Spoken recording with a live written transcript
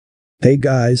Hey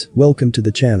guys, welcome to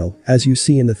the channel. As you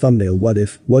see in the thumbnail, what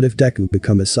if Deku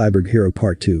become a Cyborg Hero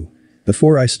Part 2.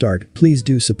 Before I start, please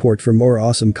do support for more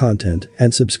awesome content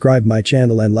and subscribe my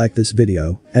channel and like this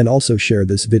video, and also share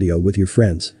this video with your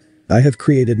friends. I have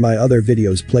created my other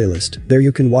videos playlist, there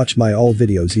you can watch my all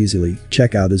videos easily,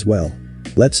 check out as well.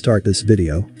 Let's start this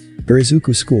video. Her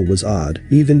Izuku school was odd,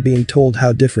 even being told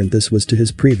how different this was to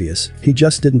his previous, he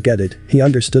just didn't get it. He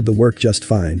understood the work just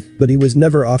fine, but he was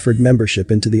never offered membership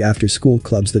into the after-school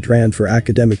clubs that ran for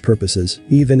academic purposes,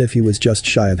 even if he was just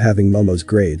shy of having Momo's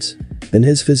grades. In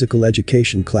his physical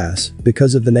education class,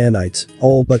 because of the nanites,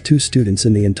 all but 2 students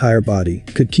in the entire body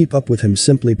could keep up with him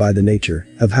simply by the nature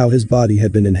of how his body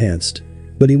had been enhanced.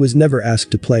 But he was never asked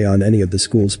to play on any of the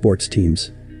school sports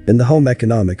teams. In the home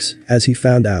economics, as he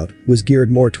found out, was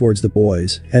geared more towards the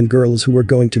boys and girls who were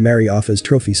going to marry off as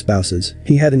trophy spouses.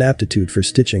 He had an aptitude for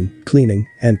stitching, cleaning,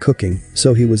 and cooking,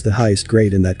 so he was the highest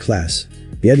grade in that class.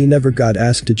 Yet he never got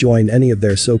asked to join any of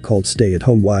their so-called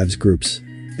stay-at-home wives groups.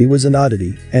 He was an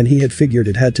oddity, and he had figured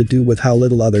it had to do with how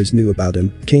little others knew about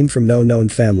him, came from no known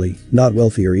family, not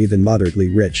wealthy or even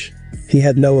moderately rich. He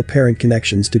had no apparent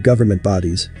connections to government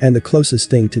bodies, and the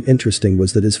closest thing to interesting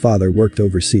was that his father worked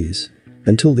overseas.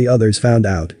 Until the others found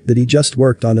out that he just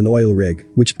worked on an oil rig,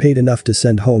 which paid enough to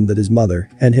send home that his mother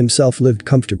and himself lived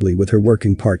comfortably with her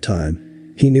working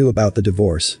part-time. He knew about the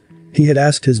divorce. He had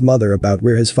asked his mother about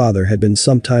where his father had been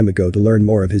some time ago to learn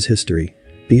more of his history.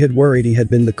 He had worried he had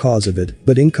been the cause of it,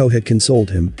 but Inko had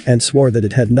consoled him and swore that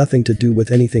it had nothing to do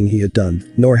with anything he had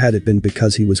done, nor had it been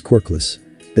because he was quirkless.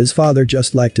 His father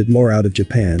just liked it more out of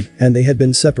Japan, and they had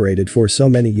been separated for so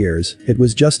many years, it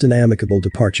was just an amicable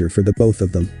departure for the both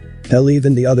of them. Hell,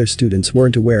 even the other students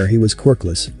weren't aware he was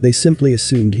quirkless, they simply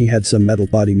assumed he had some metal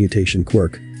body mutation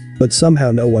quirk. But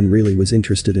somehow no one really was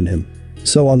interested in him.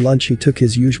 So on lunch he took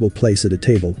his usual place at a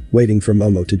table, waiting for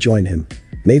Momo to join him.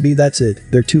 Maybe that's it,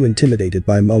 they're too intimidated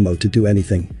by Momo to do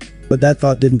anything. But that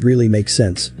thought didn't really make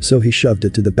sense, so he shoved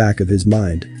it to the back of his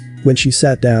mind. When she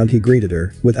sat down he greeted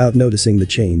her, without noticing the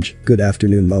change. Good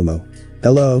afternoon, Momo.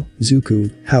 Hello,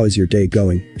 Izuku, how is your day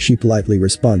going? She politely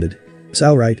responded. It's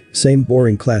alright, same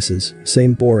boring classes,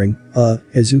 same boring,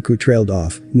 Izuku trailed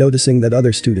off, noticing that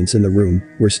other students in the room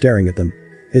were staring at them.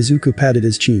 Izuku patted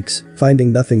his cheeks,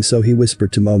 finding nothing, so he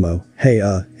whispered to Momo, hey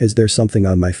is there something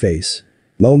on my face?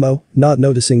 Momo, not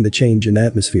noticing the change in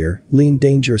atmosphere, leaned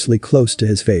dangerously close to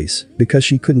his face, because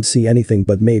she couldn't see anything,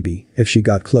 but maybe, if she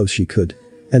got close she could.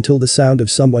 Until the sound of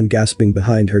someone gasping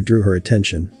behind her drew her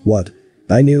attention. What?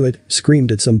 I knew it,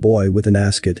 screamed at some boy with an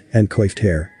ascot and coiffed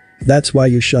hair. That's why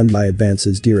you shunned my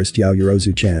advances, dearest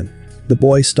Yaoyorozu-chan. The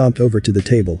boy stomped over to the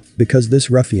table, because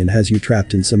this ruffian has you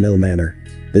trapped in some ill manner.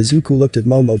 Izuku looked at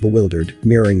Momo bewildered,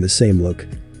 mirroring the same look.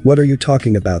 What are you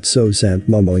talking about, So-san?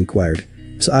 Momo inquired.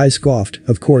 His eyes scoffed,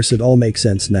 of course it all makes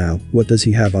sense now, what does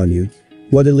he have on you?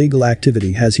 What illegal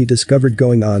activity has he discovered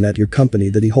going on at your company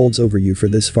that he holds over you for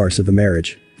this farce of a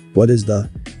marriage? What is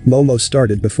the… Momo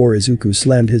started before Izuku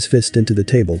slammed his fist into the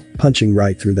table, punching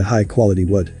right through the high-quality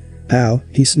wood. How?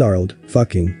 He snarled,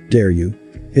 fucking dare you.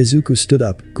 Izuku stood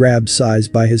up, grabbed Sais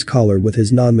by his collar with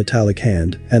his non-metallic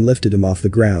hand, and lifted him off the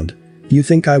ground. You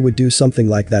think I would do something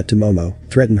like that to Momo,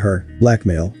 threaten her,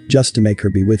 blackmail, just to make her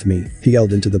be with me? He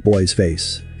yelled into the boy's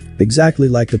face. Exactly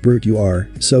like the brute you are,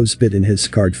 So spit in his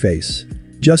scarred face.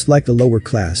 Just like the lower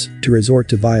class, to resort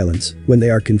to violence when they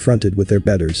are confronted with their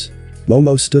betters.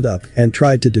 Momo stood up and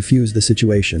tried to defuse the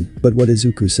situation, but what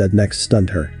Izuku said next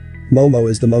stunned her. Momo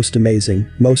is the most amazing,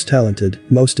 most talented,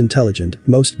 most intelligent,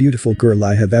 most beautiful girl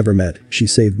I have ever met. She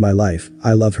saved my life.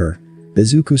 I love her.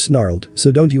 Izuku snarled,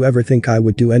 so don't you ever think I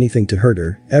would do anything to hurt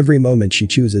her? Every moment she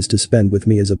chooses to spend with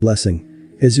me is a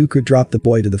blessing. Izuku dropped the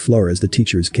boy to the floor as the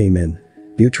teachers came in.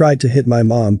 You tried to hit my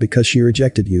mom because she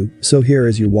rejected you, so here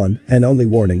is your one and only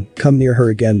warning, come near her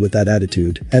again with that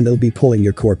attitude and they'll be pulling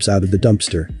your corpse out of the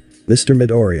dumpster. Mr.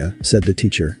 Midoriya, said the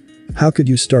teacher. How could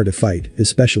you start a fight,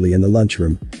 especially in the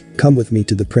lunchroom? Come with me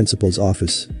to the principal's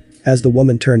office. As the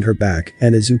woman turned her back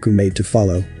and Izuku made to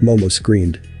follow, Momo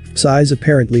screamed. Sais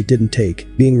apparently didn't take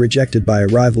being rejected by a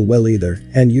rival well either,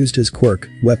 and used his quirk,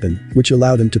 weapon, which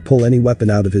allowed him to pull any weapon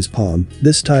out of his palm,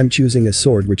 this time choosing a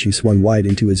sword which he swung wide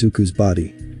into Izuku's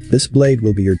body. This blade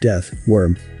will be your death,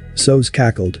 worm. Sais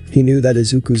cackled, he knew that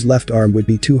Izuku's left arm would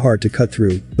be too hard to cut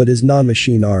through, but his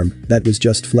non-machine arm, that was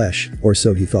just flesh, or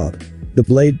so he thought. The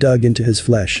blade dug into his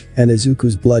flesh, and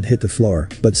Izuku's blood hit the floor,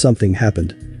 but something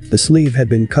happened. The sleeve had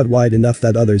been cut wide enough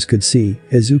that others could see.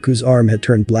 Izuku's arm had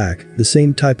turned black, the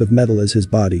same type of metal as his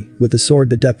body, with the sword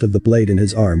the depth of the blade in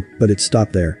his arm, but it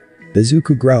stopped there.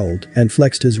 Izuku growled and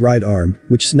flexed his right arm,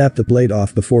 which snapped the blade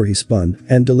off before he spun,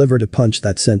 and delivered a punch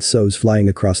that sent Sais flying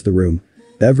across the room.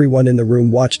 Everyone in the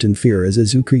room watched in fear as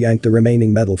Izuku yanked the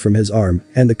remaining metal from his arm,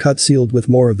 and the cut sealed with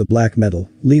more of the black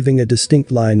metal, leaving a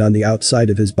distinct line on the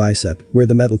outside of his bicep where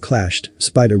the metal clashed,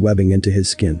 spider webbing into his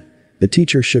skin. The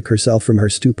teacher shook herself from her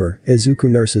stupor,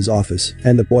 Izuku nurse's office,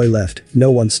 and the boy left,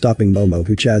 no one stopping Momo,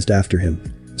 who chased after him.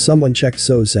 Someone checked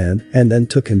So-san, and then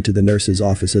took him to the nurse's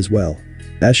office as well.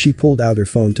 As she pulled out her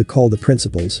phone to call the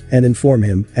principals and inform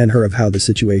him and her of how the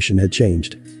situation had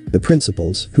changed. The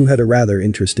principals, who had a rather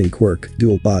interesting quirk,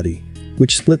 dual body,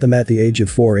 which split them at the age of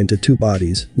 4 into 2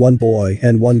 bodies, 1 boy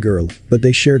and 1 girl, but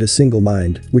they shared a single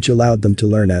mind, which allowed them to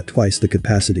learn at twice the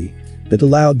capacity. It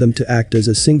allowed them to act as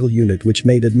a single unit, which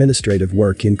made administrative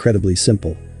work incredibly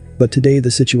simple. But today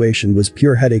the situation was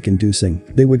pure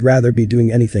headache-inducing. They would rather be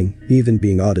doing anything, even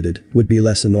being audited, would be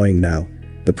less annoying now.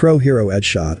 The pro hero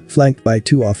Edshot, flanked by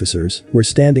 2 officers, were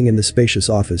standing in the spacious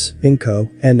office. Inko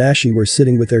and Nashi were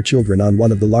sitting with their children on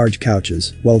one of the large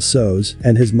couches, while Soz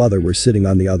and his mother were sitting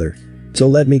on the other. So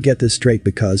let me get this straight,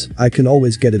 because I can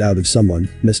always get it out of someone,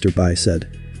 Mr. Bai said.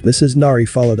 This is Nari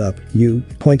followed up. You,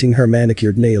 pointing her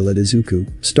manicured nail at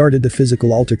Izuku, started the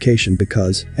physical altercation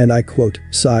because, and I quote,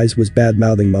 Sais was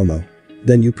bad-mouthing Momo.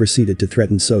 Then you proceeded to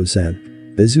threaten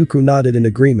So-san. Izuku nodded in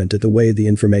agreement at the way the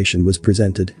information was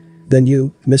presented. Then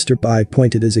you, Mr. Bai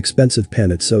pointed his expensive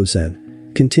pen at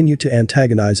So-san. Continue to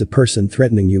antagonize a person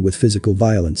threatening you with physical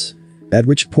violence. At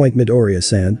which point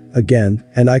Midoriya-san, again,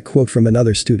 and I quote from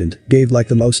another student, gave like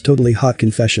the most totally hot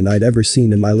confession I'd ever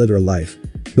seen in my literal life.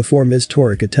 Before Ms.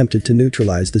 Toric attempted to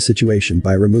neutralize the situation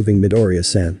by removing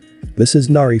Midoriya-san. This is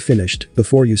Nari finished,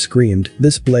 before you screamed,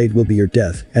 this blade will be your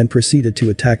death, and proceeded to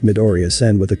attack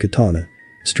Midoriya-san with a katana.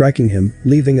 Striking him,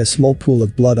 leaving a small pool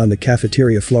of blood on the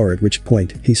cafeteria floor, at which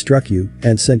point he struck you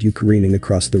and sent you careening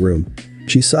across the room.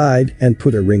 She sighed and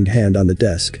put her ringed hand on the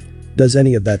desk. Does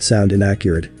any of that sound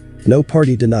inaccurate? No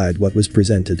party denied what was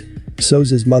presented.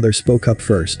 Soz's mother spoke up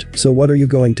first. So what are you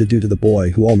going to do to the boy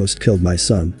who almost killed my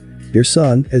son? Your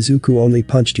son, Izuku, only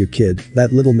punched your kid.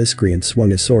 That little miscreant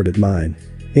swung a sword at mine.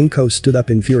 Inko stood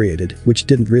up infuriated, which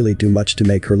didn't really do much to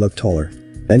make her look taller.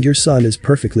 And your son is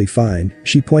perfectly fine.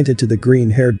 She pointed to the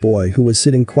green-haired boy who was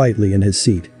sitting quietly in his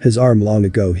seat, his arm long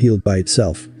ago healed by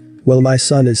itself. Well, my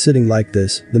son is sitting like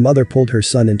this. The mother pulled her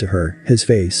son into her, his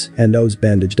face and nose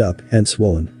bandaged up and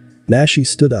swollen. Nashi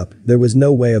stood up. There was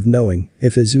no way of knowing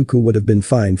if Izuku would have been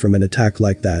fine from an attack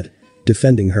like that,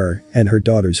 defending her and her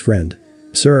daughter's friend.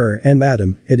 Sir and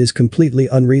madam, it is completely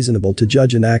unreasonable to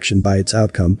judge an action by its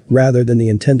outcome rather than the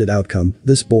intended outcome.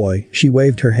 This boy, she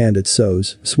waved her hand at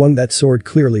Soz, swung that sword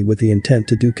clearly with the intent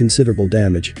to do considerable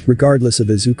damage, regardless of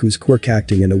Izuku's quirk,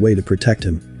 acting in a way to protect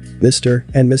him. Mr.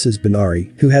 and Mrs.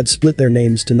 Benari, who had split their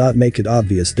names to not make it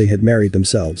obvious they had married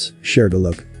themselves, shared a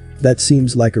look. That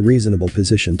seems like a reasonable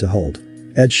position to hold.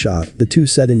 Edshot, the two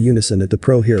said in unison at the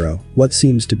pro hero, what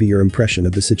seems to be your impression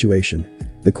of the situation?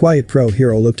 The quiet pro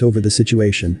hero looked over the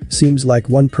situation. Seems like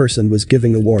one person was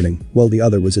giving a warning while the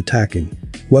other was attacking.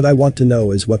 What I want to know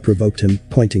is what provoked him,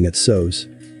 pointing at Soz.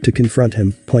 To confront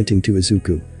him, pointing to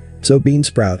Izuku. So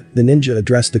Beansprout, the ninja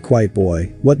addressed the quiet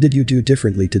boy, what did you do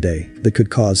differently today that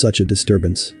could cause such a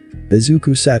disturbance?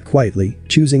 Izuku sat quietly,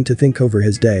 choosing to think over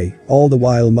his day, all the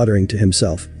while muttering to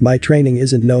himself, my training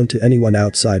isn't known to anyone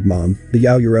outside Mom, the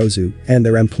Yaoyorozu, and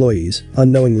their employees,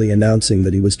 unknowingly announcing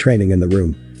that he was training in the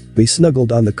room. We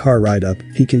snuggled on the car ride up,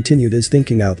 he continued his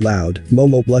thinking out loud,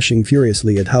 Momo blushing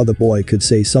furiously at how the boy could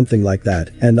say something like that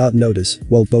and not notice,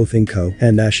 while both Inko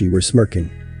and Nashi were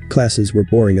smirking. Classes were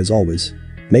boring as always,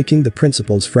 making the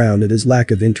principals frown at his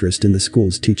lack of interest in the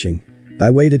school's teaching. I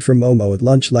waited for Momo at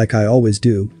lunch like I always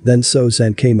do, then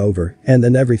So-san came over, and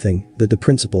then everything that the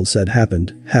principal said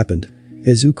happened.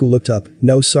 Izuku looked up,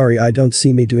 no sorry, I don't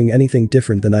see me doing anything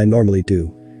different than I normally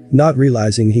do. Not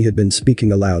realizing he had been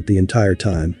speaking aloud the entire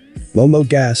time. Momo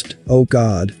gasped, oh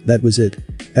god, that was it.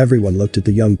 Everyone looked at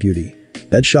the young beauty.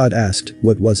 Edshot asked,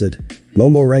 what was it?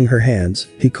 Momo wrung her hands,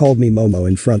 he called me Momo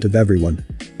in front of everyone.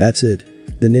 That's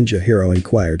it? The ninja hero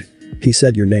inquired. He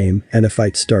said your name, and a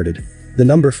fight started. The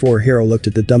number 4 hero looked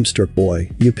at the dumbstruck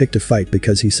boy, you picked a fight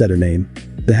because he said her name?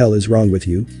 The hell is wrong with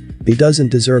you? He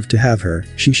doesn't deserve to have her,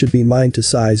 she should be mine to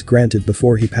size granted.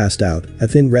 Before he passed out, a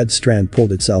thin red strand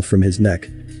pulled itself from his neck.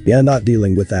 Yeah, not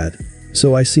dealing with that.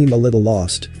 So I seem a little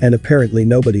lost, and apparently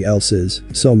nobody else is,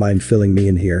 so mind filling me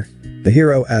in here? The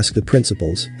hero asked the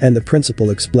principals, and the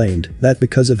principal explained that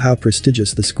because of how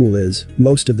prestigious the school is,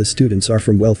 most of the students are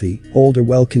from wealthy, older,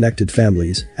 well-connected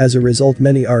families. As a result,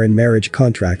 many are in marriage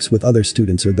contracts with other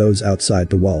students or those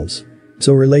outside the walls.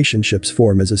 So relationships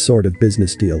form as a sort of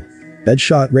business deal.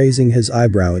 Edshot raising his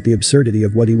eyebrow at the absurdity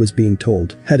of what he was being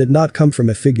told. Had it not come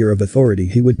from a figure of authority,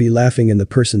 he would be laughing in the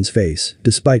person's face,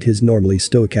 despite his normally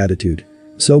stoic attitude.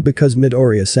 So because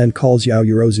Midoriya-sen calls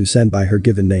Yaoyorozu-sen by her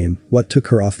given name, what took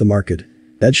her off the market?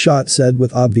 Deadshot said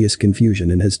with obvious confusion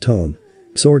in his tone.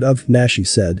 Sort of, Nashi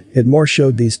said, it more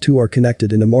showed these two are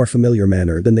connected in a more familiar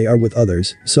manner than they are with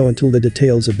others, so until the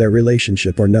details of their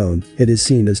relationship are known, it is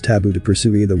seen as taboo to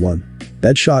pursue either one.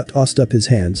 Deadshot tossed up his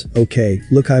hands, okay,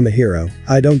 look, I'm a hero,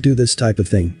 I don't do this type of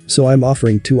thing, so I'm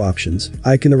offering two options.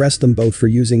 I can arrest them both for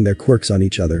using their quirks on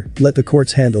each other, let the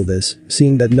courts handle this,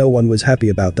 seeing that no one was happy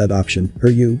about that option, or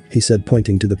you, he said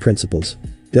pointing to the principals.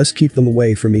 Just keep them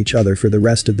away from each other for the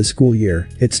rest of the school year,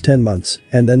 it's 10 months,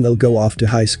 and then they'll go off to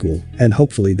high school, and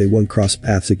hopefully they won't cross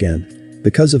paths again.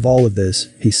 Because of all of this,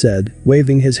 he said,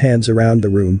 waving his hands around the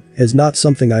room, is not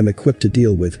something I'm equipped to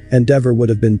deal with, Endeavor would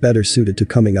have been better suited to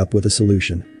coming up with a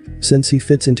solution. Since he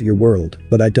fits into your world,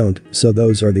 but I don't, so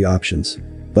those are the options.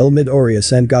 Well,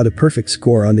 Midoriya-san got a perfect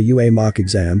score on the UA mock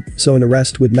exam, so an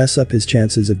arrest would mess up his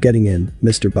chances of getting in,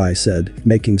 Mr. Bai said,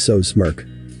 making So smirk.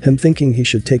 Him thinking he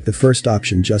should take the first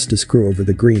option just to screw over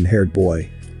the green-haired boy.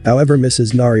 However,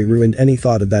 Mrs. Nari ruined any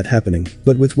thought of that happening,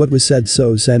 but with what was said,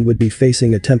 So-san would be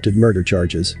facing attempted murder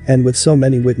charges, and with so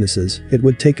many witnesses, it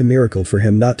would take a miracle for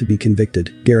him not to be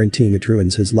convicted, guaranteeing it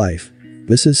ruins his life.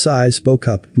 Mrs. Sai spoke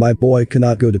up, my boy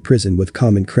cannot go to prison with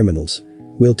common criminals.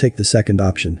 We'll take the second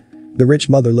option. The rich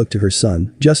mother looked to her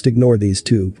son, just ignore these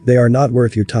two, they are not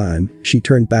worth your time, she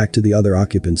turned back to the other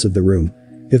occupants of the room.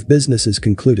 If business is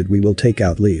concluded, we will take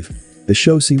out leave. The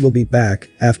Shosi will be back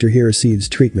after he receives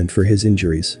treatment for his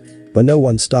injuries. But no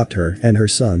one stopped her and her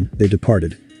son, they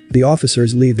departed. The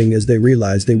officers leaving as they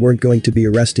realized they weren't going to be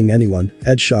arresting anyone,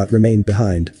 Deadshot remained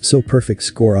behind, so perfect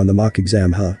score on the mock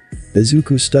exam huh?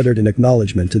 Izuku stuttered in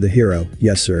acknowledgement to the hero,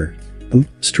 yes sir.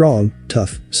 Strong,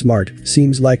 tough, smart,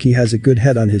 seems like he has a good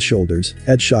head on his shoulders,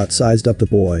 Deadshot sized up the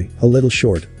boy, a little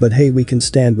short, but hey, we can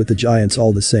stand with the giants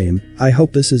all the same, I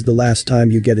hope this is the last time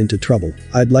you get into trouble,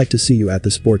 I'd like to see you at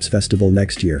the sports festival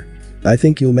next year. I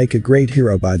think you'll make a great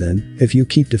hero by then, if you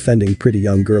keep defending pretty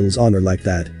young girls' honor like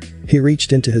that. He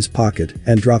reached into his pocket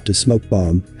and dropped a smoke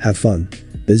bomb, have fun.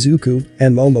 Izuku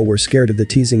and Momo were scared of the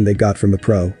teasing they got from a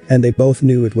pro, and they both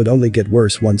knew it would only get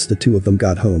worse once the two of them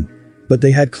got home. But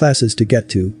they had classes to get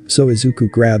to, so Izuku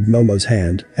grabbed Momo's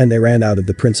hand, and they ran out of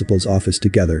the principal's office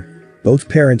together. Both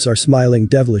parents are smiling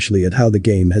devilishly at how the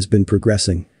game has been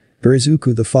progressing. For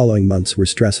Izuku, the following months were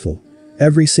stressful.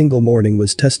 Every single morning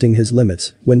was testing his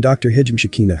limits. When Dr.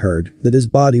 Hijimshikina heard that his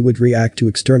body would react to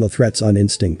external threats on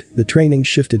instinct, the training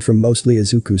shifted from mostly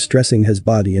Izuku stressing his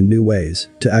body in new ways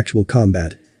to actual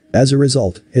combat. As a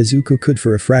result, Izuku could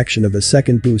for a fraction of a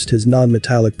second boost his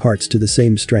non-metallic parts to the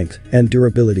same strength and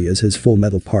durability as his full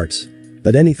metal parts.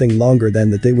 But anything longer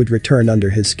than that they would return under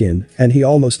his skin, and he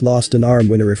almost lost an arm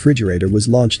when a refrigerator was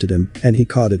launched at him and he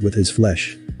caught it with his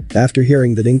flesh. After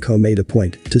hearing that Inko made a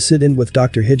point to sit in with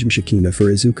Dr. Hijimshikina for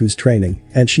Izuku's training,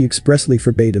 and she expressly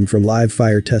forbade him from live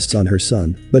fire tests on her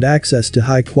son, but access to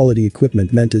high-quality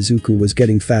equipment meant Izuku was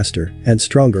getting faster and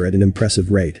stronger at an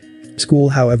impressive rate. School,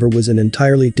 however, was an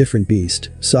entirely different beast.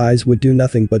 Size would do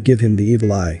nothing but give him the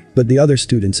evil eye, but the other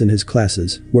students in his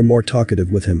classes were more talkative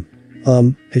with him.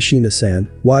 Hishina-san,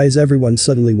 why is everyone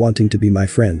suddenly wanting to be my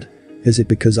friend? Is it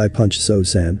because I punched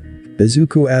So-san?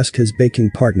 Izuku asked his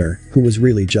baking partner, who was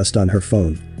really just on her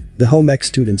phone. The home ec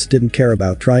students didn't care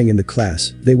about trying in the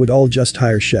class, they would all just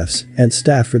hire chefs and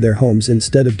staff for their homes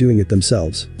instead of doing it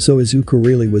themselves, so Izuku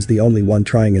really was the only one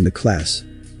trying in the class.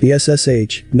 The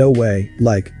SSH, no way,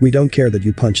 like, we don't care that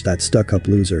you punched that stuck-up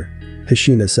loser.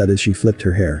 Hishina said as she flipped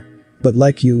her hair. But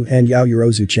like you and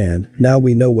Yaoyorozu-chan, now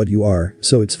we know what you are,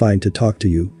 so it's fine to talk to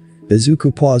you.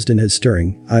 Izuku paused in his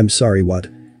stirring, I'm sorry what?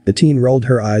 The teen rolled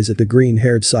her eyes at the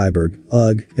green-haired cyborg,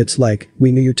 ugh, it's like,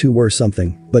 we knew you two were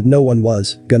something, but no one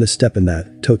was gonna step in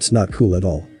that, totes not cool at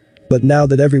all. But now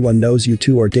that everyone knows you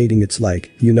two are dating, it's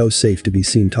like, you know, safe to be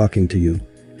seen talking to you.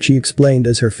 She explained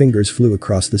as her fingers flew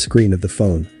across the screen of the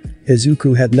phone.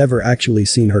 Izuku had never actually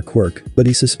seen her quirk, but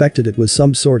he suspected it was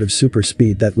some sort of super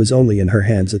speed that was only in her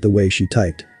hands at the way she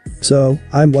typed. So,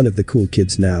 I'm one of the cool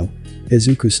kids now.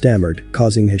 Izuku stammered,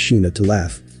 causing Hishina to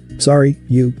laugh. Sorry,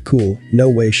 you, cool, no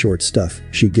way short stuff,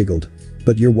 she giggled.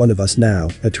 But you're one of us now,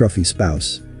 a trophy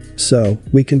spouse. So,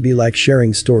 we can be like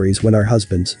sharing stories when our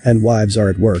husbands and wives are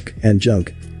at work and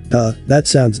junk. That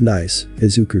sounds nice,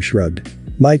 Izuku shrugged.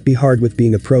 Might be hard with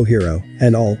being a pro hero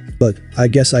and all, but I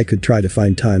guess I could try to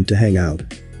find time to hang out.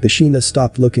 Hishina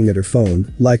stopped looking at her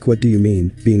phone, like what do you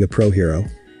mean, being a pro hero?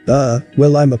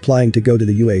 Well I'm applying to go to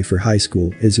the UA for high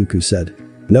school, Izuku said.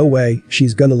 No way,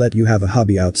 she's gonna let you have a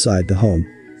hobby outside the home.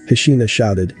 Hishina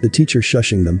shouted, the teacher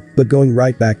shushing them, but going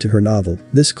right back to her novel,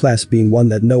 this class being one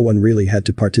that no one really had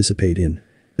to participate in.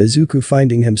 Izuku,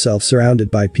 finding himself surrounded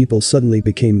by people, suddenly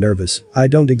became nervous. I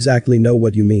don't exactly know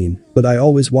what you mean, but I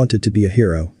always wanted to be a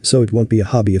hero, so it won't be a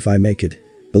hobby if I make it.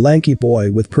 The lanky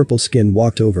boy with purple skin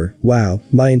walked over. Wow,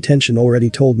 my intention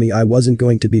already told me I wasn't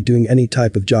going to be doing any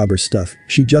type of job or stuff.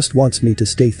 She just wants me to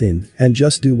stay thin and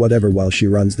just do whatever while she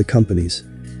runs the companies.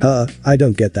 I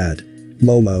don't get that.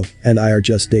 Momo and I are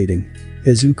just dating.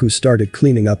 Izuku started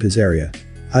cleaning up his area.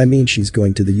 I mean, she's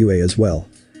going to the UA as well.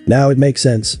 Now it makes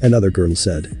sense, another girl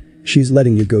said. She's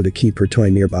letting you go to keep her toy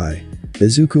nearby.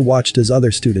 Izuku watched as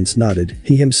other students nodded.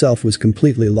 He himself was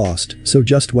completely lost, so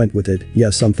just went with it. Yeah,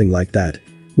 something like that.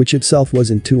 Which itself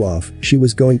wasn't too off. She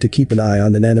was going to keep an eye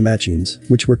on the Nanomachines,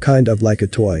 which were kind of like a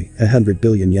toy, 100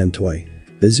 billion yen toy.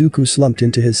 Izuku slumped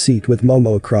into his seat with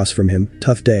Momo across from him.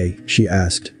 Tough day, she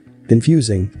asked.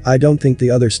 Confusing. I don't think the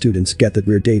other students get that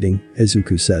we're dating,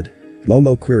 Izuku said.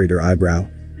 Momo queried her eyebrow.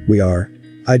 We are?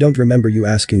 I don't remember you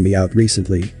asking me out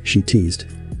recently, she teased.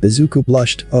 Izuku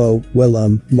blushed. Oh, well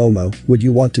Momo, would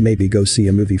you want to maybe go see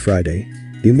a movie Friday?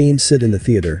 You mean sit in the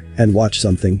theater and watch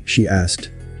something, she asked.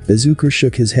 Izuku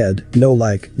shook his head. No,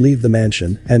 like, leave the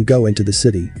mansion and go into the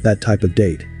city, that type of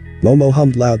date. Momo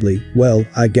hummed loudly. Well,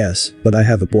 I guess, but I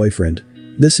have a boyfriend.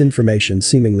 This information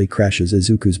seemingly crashes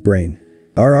Izuku's brain.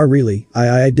 Really?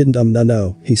 I didn't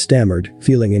no, he stammered,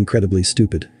 feeling incredibly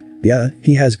stupid. Yeah,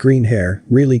 he has green hair,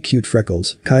 really cute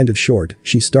freckles, kind of short,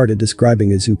 she started describing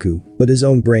Izuku, but his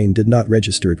own brain did not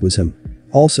register it was him.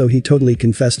 Also, he totally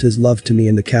confessed his love to me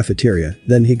in the cafeteria,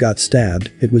 then he got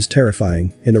stabbed. It was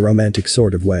terrifying, in a romantic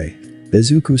sort of way.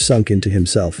 Izuku sunk into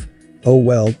himself. Oh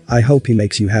well, I hope he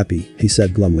makes you happy, he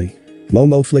said glumly.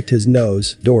 Momo flicked his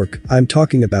nose. Dork, I'm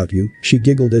talking about you, she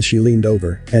giggled as she leaned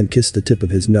over and kissed the tip of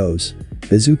his nose.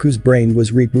 Izuku's brain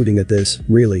was rebooting at this.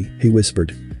 Really, he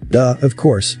whispered. Duh, of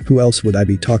course, who else would I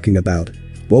be talking about?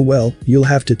 Well, you'll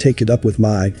have to take it up with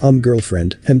my,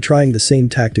 girlfriend. I'm trying the same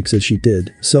tactics as she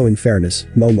did, so in fairness,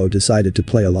 Momo decided to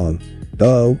play along.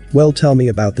 Oh, well, tell me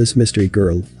about this mystery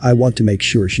girl. I want to make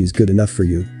sure she's good enough for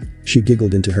you. She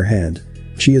giggled into her hand.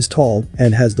 She is tall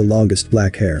and has the longest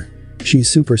black hair. She's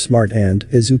super smart and,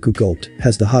 Izuku gulped,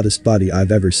 has the hottest body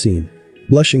I've ever seen.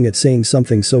 Blushing at saying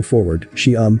something so forward,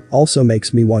 she also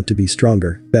makes me want to be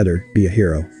stronger, better, be a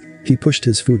hero. He pushed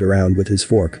his food around with his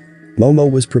fork. Momo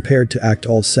was prepared to act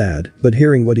all sad, but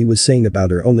hearing what he was saying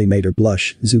about her only made her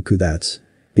blush. Zuku, that's.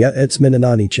 Yeah, it's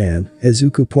Minanani-chan.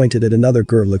 Izuku pointed at another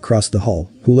girl across the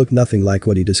hall, who looked nothing like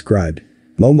what he described.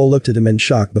 Momo looked at him in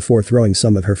shock before throwing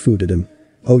some of her food at him.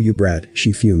 Oh, you brat,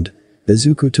 she fumed.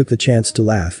 Izuku took the chance to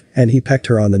laugh, and he pecked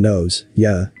her on the nose.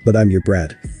 Yeah, but I'm your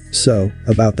brat. So,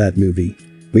 about that movie.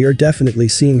 We are definitely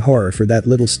seeing horror for that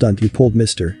little stunt you pulled,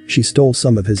 mister. She stole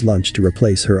some of his lunch to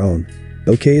replace her own.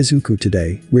 Okay, Izuku,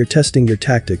 today, we're testing your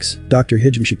tactics. Dr.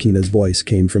 Hijimshikina's voice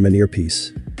came from an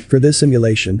earpiece. For this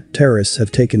simulation, terrorists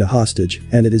have taken a hostage,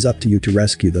 and it is up to you to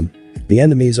rescue them. The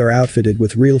enemies are outfitted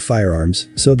with real firearms,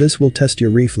 so this will test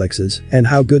your reflexes and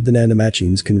how good the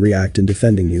Nanomachines can react in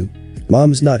defending you.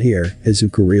 Mom's not here,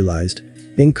 Izuku realized.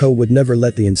 Inko would never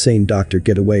let the insane doctor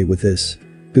get away with this.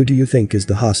 Who do you think is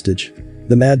the hostage?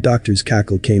 The mad doctor's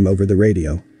cackle came over the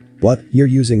radio. What, you're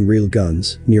using real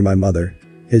guns, near my mother?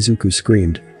 Izuku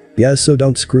screamed. Yeah, so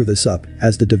don't screw this up,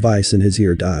 as the device in his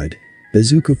ear died.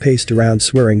 Izuku paced around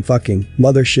swearing fucking,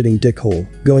 mother-shitting dickhole,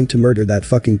 going to murder that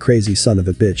fucking crazy son of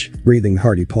a bitch. Breathing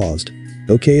hard he paused.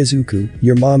 Okay, Izuku,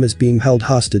 your mom is being held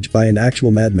hostage by an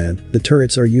actual madman. The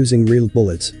turrets are using real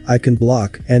bullets. I can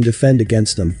block and defend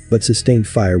against them, but sustained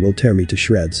fire will tear me to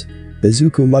shreds.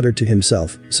 Izuku muttered to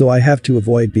himself, so I have to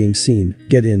avoid being seen,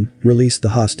 get in, release the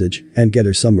hostage, and get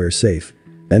her somewhere safe.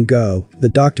 And go, the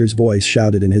doctor's voice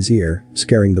shouted in his ear,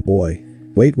 scaring the boy.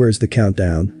 Wait, where's the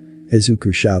countdown?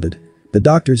 Izuku shouted. The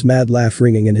doctor's mad laugh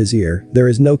ringing in his ear. There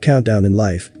is no countdown in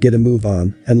life, get a move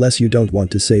on, unless you don't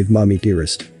want to save mommy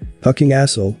dearest. Fucking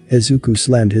asshole, Izuku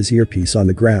slammed his earpiece on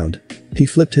the ground. He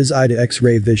flipped his eye to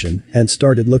X-ray vision and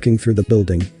started looking through the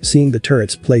building, seeing the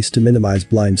turrets placed to minimize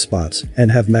blind spots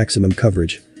and have maximum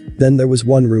coverage. Then there was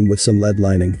one room with some lead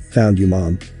lining. Found you,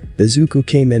 mom. Izuku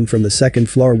came in from the second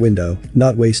floor window,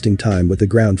 not wasting time with the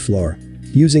ground floor.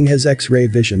 Using his X-ray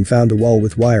vision, found a wall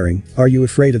with wiring. Are you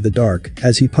afraid of the dark?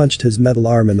 As he punched his metal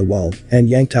arm in the wall and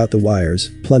yanked out the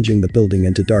wires, plunging the building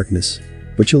into darkness,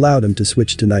 which allowed him to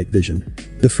switch to night vision.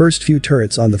 The first few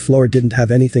turrets on the floor didn't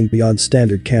have anything beyond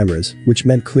standard cameras, which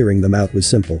meant clearing them out was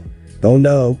simple. Oh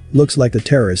no, looks like the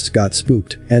terrorists got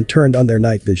spooked and turned on their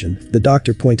night vision, the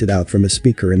doctor pointed out from a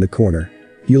speaker in the corner.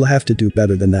 You'll have to do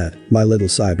better than that, my little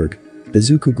cyborg.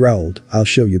 Izuku growled, I'll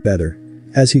show you better.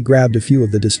 As he grabbed a few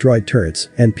of the destroyed turrets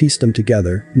and pieced them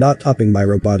together, not topping my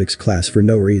robotics class for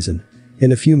no reason.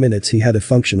 In a few minutes he had a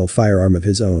functional firearm of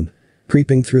his own.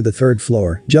 Creeping through the third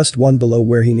floor, just one below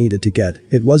where he needed to get,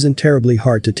 it wasn't terribly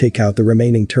hard to take out the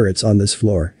remaining turrets on this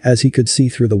floor, as he could see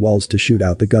through the walls to shoot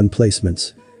out the gun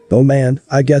placements. Oh man,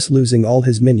 I guess losing all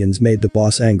his minions made the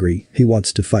boss angry, he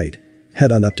wants to fight.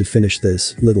 Head on up to finish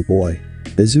this, little boy.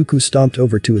 Izuku stomped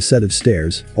over to a set of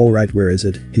stairs. Alright, where is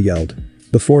it? He yelled.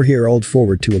 Before he rolled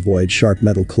forward to avoid sharp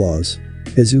metal claws.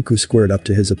 Izuku squared up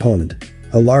to his opponent.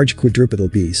 A large quadrupedal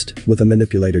beast, with a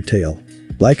manipulator tail.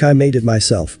 Like I made it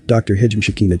myself, Dr.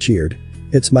 Hijimshikina cheered.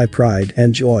 It's my pride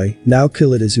and joy, now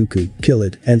kill it Izuku, kill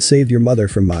it, and save your mother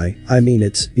from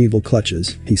its evil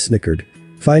clutches, he snickered.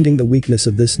 Finding the weakness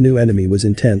of this new enemy was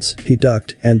intense, he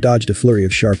ducked and dodged a flurry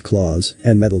of sharp claws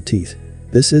and metal teeth.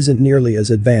 This isn't nearly as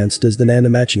advanced as the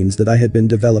Nanomachines that I had been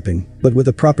developing, but with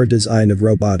a proper design of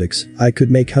robotics, I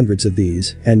could make hundreds of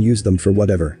these and use them for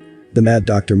whatever. The Mad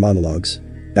Doctor monologues.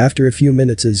 After a few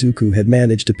minutes Izuku had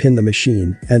managed to pin the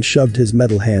machine and shoved his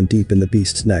metal hand deep in the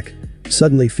beast's neck.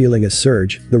 Suddenly feeling a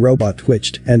surge, the robot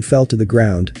twitched and fell to the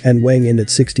ground, and weighing in at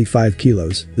 65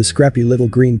 kilos, the scrappy little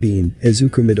green bean,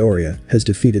 Izuku Midoriya, has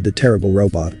defeated the terrible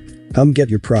robot. Come get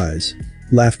your prize.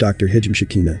 Laughed Dr.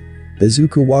 Hijimshikina.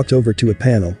 Izuku walked over to a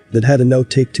panel that had a note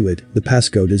taped to it, the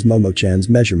passcode is Momo-chan's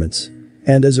measurements.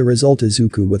 And as a result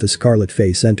Izuku with a scarlet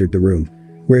face entered the room,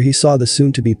 where he saw the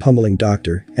soon-to-be pummeling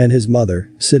doctor and his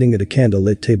mother sitting at a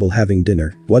candle-lit table having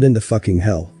dinner. What in the fucking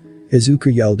hell?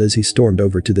 Izuku yelled as he stormed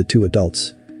over to the two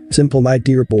adults. Simple, my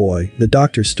dear boy, the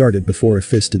doctor started before a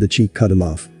fist to the cheek cut him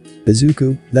off.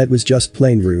 Izuku, that was just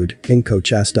plain rude, Inko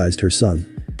chastised her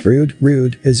son. Rude,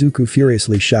 rude, Izuku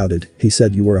furiously shouted, he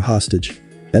said you were a hostage.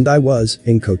 And I was,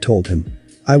 Inko told him.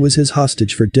 I was his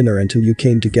hostage for dinner until you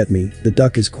came to get me, the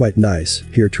duck is quite nice,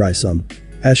 here try some.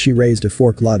 As she raised a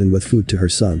fork laden with food to her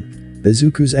son.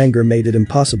 Izuku's anger made it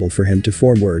impossible for him to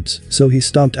form words, so he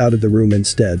stomped out of the room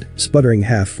instead, sputtering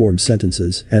half-formed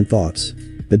sentences and thoughts.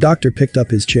 The doctor picked up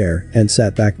his chair and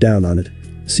sat back down on it.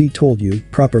 See, told you,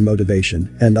 proper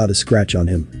motivation and not a scratch on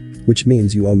him. Which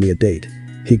means you owe me a date.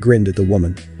 He grinned at the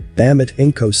woman. Damn it,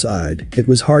 Inko sighed. It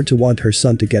was hard to want her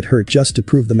son to get hurt just to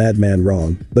prove the madman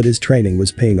wrong, but his training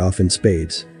was paying off in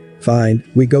spades. Fine,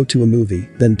 we go to a movie,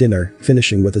 then dinner,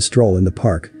 finishing with a stroll in the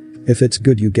park. If it's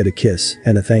good you get a kiss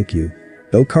and a thank you.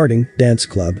 Go karting, dance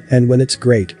club, and when it's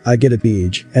great, I get a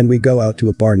beach and we go out to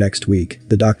a bar next week,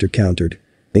 the doctor countered.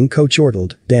 Inko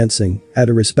chortled, dancing, at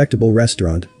a respectable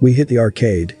restaurant, we hit the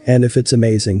arcade, and if it's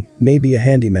amazing, maybe a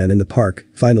handyman in the park,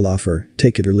 final offer,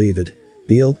 take it or leave it.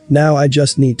 Deal, now I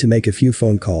just need to make a few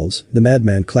phone calls, the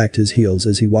madman clacked his heels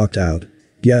as he walked out.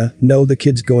 Yeah, no, the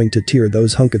kid's going to tear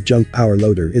those hunk of junk power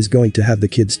loader is going to have the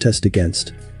kids test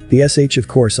against. The SH of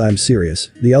course I'm serious,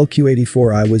 the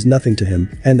LQ84I was nothing to him,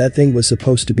 and that thing was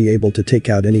supposed to be able to take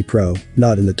out any pro,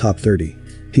 not in the top 30.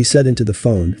 He said into the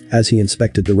phone, as he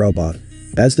inspected the robot.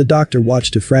 As the doctor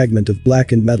watched a fragment of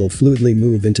blackened metal fluidly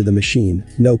move into the machine,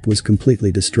 Nope was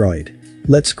completely destroyed.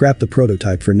 Let's scrap the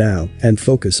prototype for now, and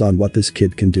focus on what this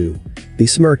kid can do. He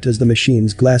smirked as the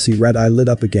machine's glassy red eye lit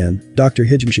up again. Dr.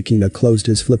 Hijimshikina closed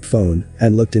his flip phone,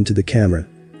 and looked into the camera.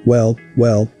 Well,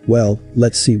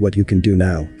 let's see what you can do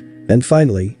now. And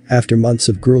finally, after months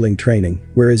of grueling training,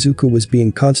 where Izuku was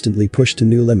being constantly pushed to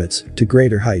new limits, to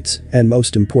greater heights, and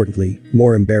most importantly,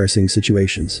 more embarrassing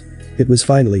situations. It was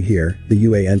finally here, the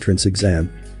UA entrance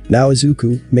exam. Now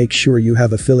Izuku, make sure you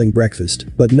have a filling breakfast,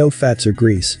 but no fats or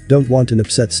grease, don't want an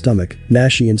upset stomach,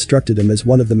 Nashi instructed him as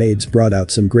one of the maids brought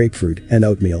out some grapefruit and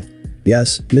oatmeal.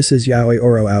 Yes, Mrs. Yaoi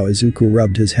Oroao. Izuku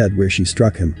rubbed his head where she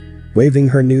struck him. Waving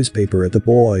her newspaper at the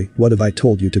boy, what have I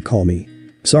told you to call me?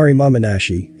 Sorry Mama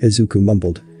Nashi, Izuku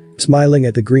mumbled. Smiling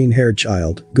at the green-haired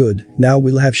child, good, now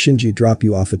we'll have Shinji drop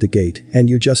you off at the gate, and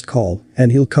you just call,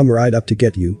 and he'll come right up to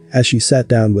get you, as she sat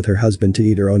down with her husband to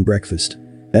eat her own breakfast.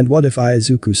 And what if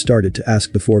Izuku started to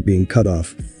ask before being cut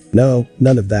off? No,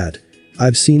 none of that.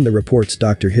 I've seen the reports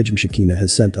Dr. Hijimshikina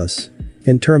has sent us.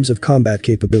 In terms of combat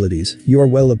capabilities, you are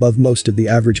well above most of the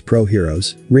average pro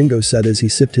heroes, Ringo said as he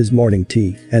sipped his morning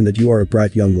tea, and that you are a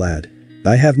bright young lad.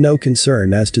 I have no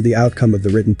concern as to the outcome of the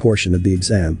written portion of the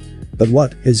exam. But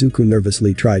what? Izuku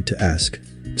nervously tried to ask.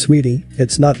 Sweetie,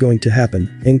 it's not going to happen,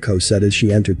 Inko said as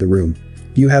she entered the room.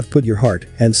 You have put your heart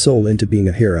and soul into being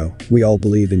a hero, we all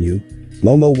believe in you.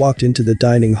 Momo walked into the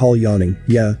dining hall yawning,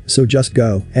 yeah, so just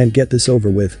go and get this over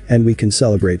with and we can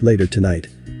celebrate later tonight.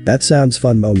 That sounds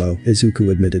fun Momo,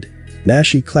 Izuku admitted.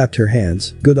 Nashi clapped her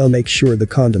hands, good, I'll make sure the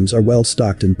condoms are well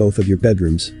stocked in both of your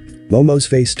bedrooms. Momo's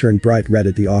face turned bright red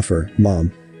at the offer,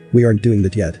 Mom. We aren't doing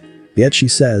that yet. Yet she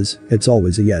says, it's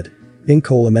always a yet.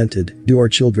 Inko lamented, do our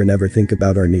children ever think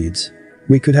about our needs?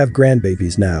 We could have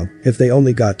grandbabies now, if they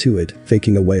only got to it,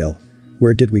 faking a whale.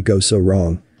 Where did we go so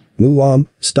wrong?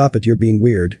 Stop it, you're being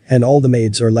weird, and all the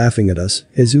maids are laughing at us,"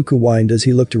 Izuku whined as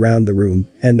he looked around the room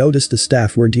and noticed the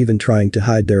staff weren't even trying to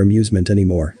hide their amusement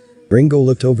anymore. Ringo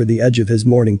looked over the edge of his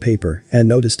morning paper and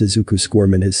noticed Izuku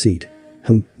squirm in his seat.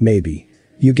 Maybe.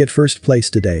 You get first place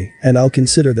today, and I'll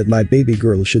consider that my baby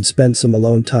girl should spend some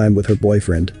alone time with her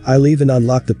boyfriend. I'll even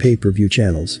unlock the pay-per-view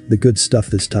channels, the good stuff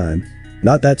this time.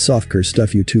 Not that softcore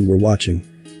stuff you two were watching.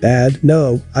 Dad,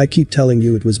 no, I keep telling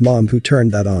you it was Mom who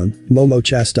turned that on, Momo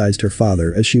chastised her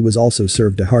father as she was also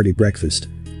served a hearty breakfast.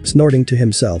 Snorting to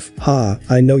himself,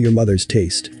 I know your mother's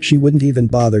taste, she wouldn't even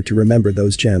bother to remember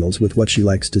those channels with what she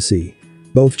likes to see.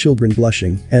 Both children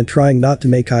blushing and trying not to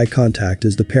make eye contact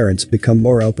as the parents become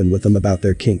more open with them about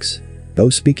their kinks. Though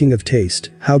speaking of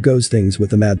taste, how goes things with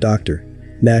the mad doctor?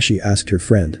 Nashi asked her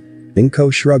friend.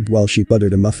 Inko shrugged while she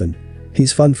buttered a muffin.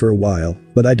 He's fun for a while,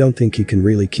 but I don't think he can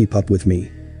really keep up with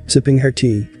me. Sipping her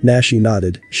tea, Nashi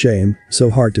nodded, shame, so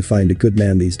hard to find a good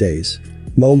man these days.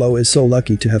 Momo is so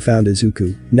lucky to have found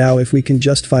Izuku, now if we can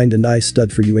just find a nice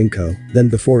stud for you Inko, then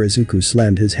before Izuku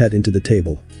slammed his head into the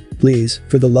table. Please,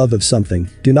 for the love of something,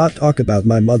 do not talk about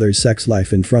my mother's sex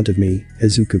life in front of me,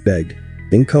 Izuku begged.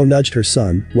 Inko nudged her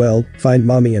son, well, find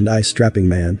mommy a nice strapping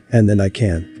man, and then I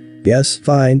can. Yes,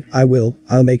 fine, I will,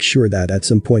 I'll make sure that at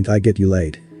some point I get you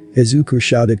laid. Izuku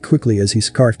shouted quickly as he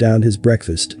scarfed down his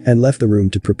breakfast and left the room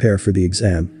to prepare for the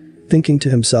exam. Thinking to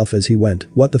himself as he went,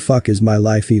 what the fuck is my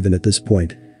life even at this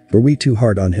point? Were we too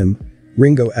hard on him?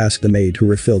 Ringo asked the maid who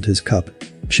refilled his cup.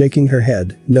 Shaking her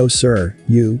head, no sir,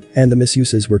 you and the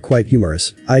misuses were quite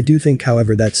humorous. I do think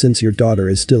however that since your daughter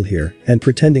is still here and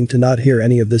pretending to not hear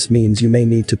any of this means you may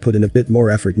need to put in a bit more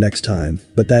effort next time,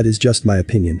 but that is just my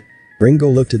opinion. Ringo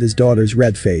looked at his daughter's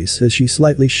red face as she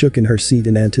slightly shook in her seat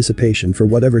in anticipation for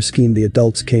whatever scheme the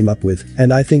adults came up with,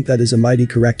 and I think that is a mighty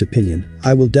correct opinion.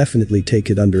 I will definitely take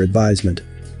it under advisement.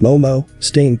 Momo,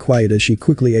 staying quiet as she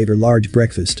quickly ate her large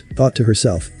breakfast, thought to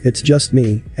herself, it's just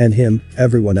me and him,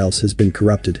 everyone else has been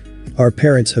corrupted. Our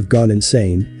parents have gone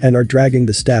insane and are dragging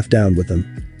the staff down with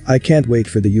them. I can't wait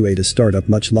for the UA to start up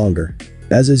much longer.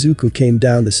 As Izuku came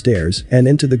down the stairs and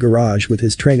into the garage with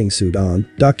his training suit on,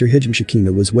 Dr.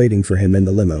 Hijimshikina was waiting for him in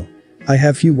the limo. I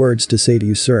have few words to say to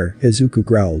you sir, Izuku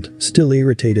growled, still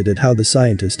irritated at how the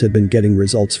scientist had been getting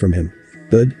results from him.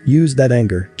 Good, use that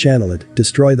anger, channel it,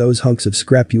 destroy those hunks of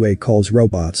scrap UA calls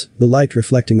robots, the light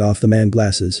reflecting off the man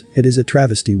glasses, it is a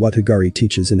travesty what Higari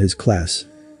teaches in his class.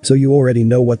 So you already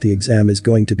know what the exam is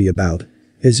going to be about.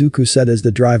 Izuku said as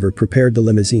the driver prepared the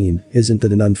limousine, isn't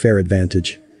that an unfair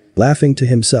advantage? Laughing to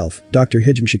himself, Dr.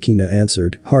 Hijimshikina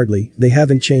answered, hardly, they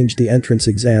haven't changed the entrance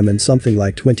exam in something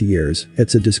like 20 years,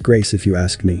 it's a disgrace if you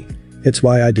ask me. It's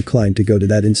why I declined to go to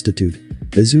that institute.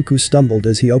 Izuku stumbled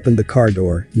as he opened the car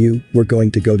door, you, were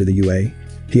going to go to the UA?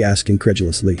 He asked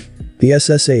incredulously. The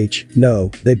SSH, no,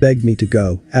 they begged me to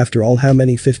go, after all how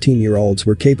many 15-year-olds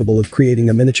were capable of creating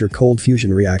a miniature cold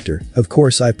fusion reactor, of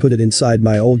course I put it inside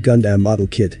my old Gundam model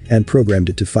kit and programmed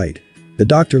it to fight. The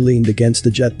doctor leaned against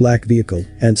the jet black vehicle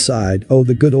and sighed, oh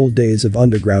the good old days of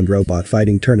underground robot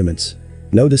fighting tournaments.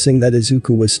 Noticing that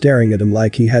Izuku was staring at him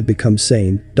like he had become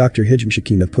sane, Dr.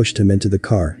 Hijimshikina pushed him into the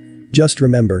car. Just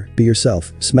remember, be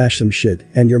yourself, smash some shit,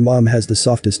 and your mom has the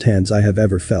softest hands I have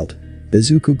ever felt.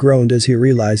 Izuku groaned as he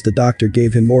realized the doctor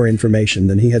gave him more information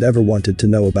than he had ever wanted to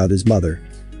know about his mother.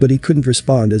 But he couldn't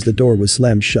respond as the door was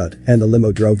slammed shut and the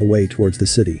limo drove away towards the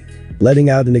city.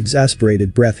 Letting out an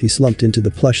exasperated breath he slumped into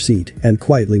the plush seat and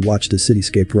quietly watched the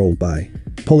cityscape roll by.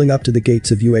 Pulling up to the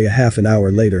gates of UA a half an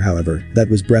hour later however, that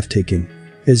was breathtaking.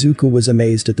 Izuku was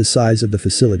amazed at the size of the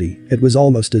facility, it was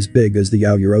almost as big as the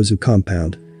Yaoyorozu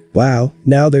compound. Wow,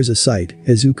 now there's a sight,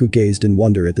 Izuku gazed in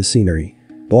wonder at the scenery.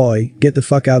 Boy, get the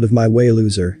fuck out of my way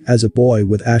loser, as a boy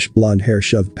with ash blonde hair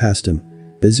shoved past him.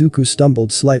 Izuku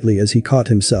stumbled slightly as he caught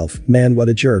himself, man what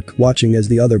a jerk, watching as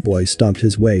the other boy stomped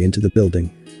his way into the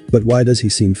building. But why does he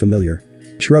seem familiar?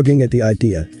 Shrugging at the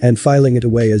idea and filing it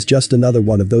away as just another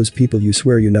one of those people you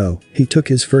swear you know, he took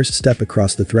his first step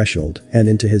across the threshold and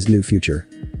into his new future.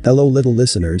 Hello little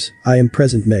listeners, I am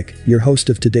Present Mick, your host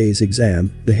of today's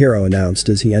exam, the hero announced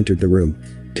as he entered the room.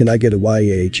 Can I get a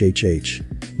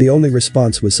YHHH? The only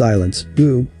response was silence.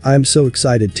 Ooh, I'm so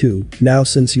excited too, now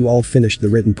since you all finished the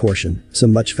written portion,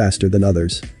 some much faster than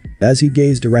others. As he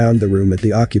gazed around the room at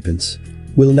the occupants.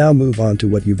 We'll now move on to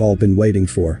what you've all been waiting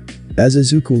for. As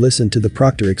Izuku listened to the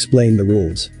proctor explain the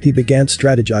rules, he began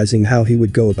strategizing how he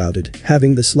would go about it,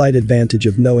 having the slight advantage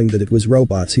of knowing that it was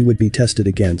robots he would be tested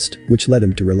against, which led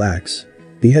him to relax.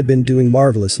 He had been doing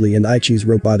marvelously in Aichi's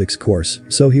robotics course,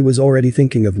 so he was already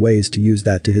thinking of ways to use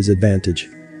that to his advantage.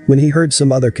 When he heard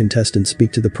some other contestant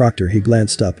speak to the proctor he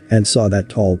glanced up and saw that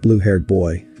tall blue-haired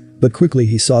boy. But quickly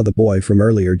he saw the boy from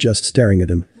earlier just staring at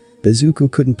him. Izuku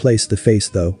couldn't place the face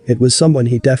though, it was someone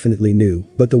he definitely knew,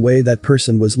 but the way that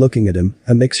person was looking at him,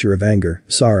 a mixture of anger,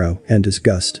 sorrow, and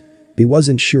disgust. He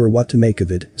wasn't sure what to make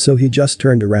of it, so he just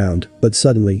turned around, but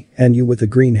suddenly, "And you with the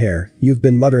green hair, you've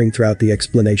been muttering throughout the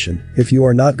explanation, if you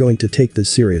are not going to take this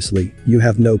seriously, you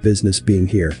have no business being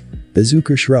here."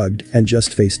 Izuku shrugged and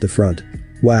just faced the front.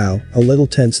 "Wow, a little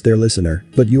tense there, listener,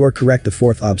 but you are correct, the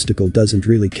fourth obstacle doesn't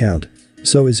really count."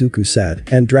 So Izuku sat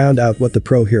and drowned out what the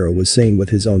pro hero was saying with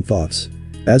his own thoughts.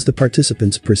 As the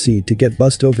participants proceed to get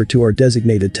bussed over to our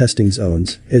designated testing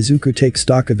zones, Izuku takes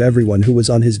stock of everyone who was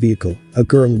on his vehicle, a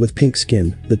girl with pink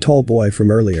skin, the tall boy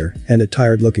from earlier, and a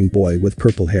tired-looking boy with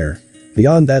purple hair.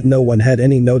 Beyond that, no one had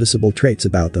any noticeable traits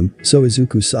about them, so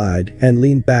Izuku sighed and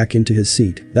leaned back into his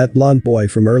seat. That blonde boy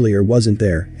from earlier wasn't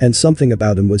there, and something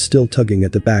about him was still tugging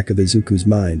at the back of Izuku's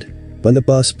mind. When the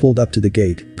bus pulled up to the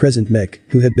gate, Present Mick,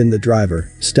 who had been the driver,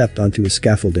 stepped onto a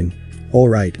scaffolding.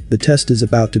 "Alright, the test is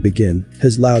about to begin,"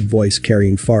 his loud voice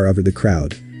carrying far over the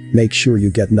crowd. "Make sure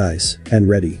you get nice and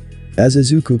ready." As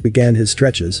Izuku began his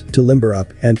stretches to limber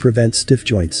up and prevent stiff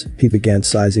joints, he began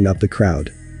sizing up the crowd.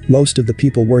 Most of the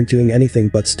people weren't doing anything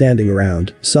but standing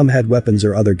around, some had weapons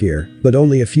or other gear, but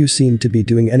only a few seemed to be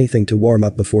doing anything to warm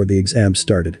up before the exam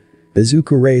started.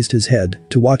 Izuku raised his head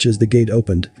to watch as the gate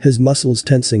opened, his muscles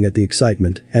tensing at the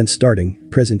excitement, and starting,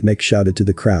 Present Mick shouted to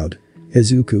the crowd.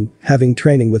 Izuku, having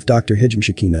training with Dr.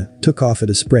 Hijimshikina, took off at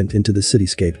a sprint into the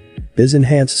cityscape. His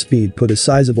enhanced speed put a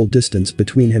sizable distance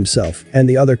between himself and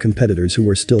the other competitors who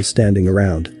were still standing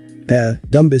around.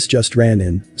 Dumbus just ran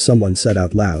in," someone said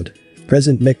out loud.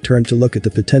 Present Mick turned to look at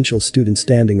the potential students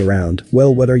standing around.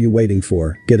 "Well, what are you waiting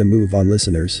for? Get a move on,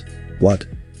 listeners." "What?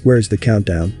 Where's the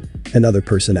countdown?" another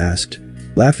person asked.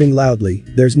 Laughing loudly,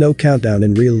 "There's no countdown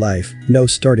in real life, no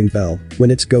starting bell.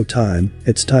 When it's go time,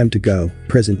 it's time to go,"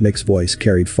 Present Mick's voice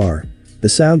carried far. The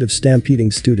sound of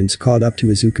stampeding students caught up to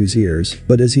Izuku's ears,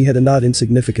 but as he had a not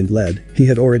insignificant lead, he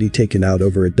had already taken out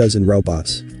over a dozen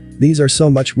robots. "These are so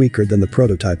much weaker than the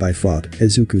prototype I fought,"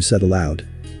 Izuku said aloud.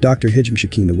 Dr.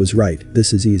 Hijimshikina was right,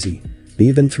 this is easy.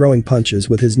 Even throwing punches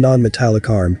with his non-metallic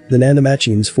arm, the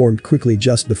Nanomachines formed quickly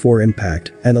just before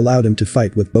impact and allowed him to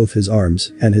fight with both his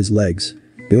arms and his legs.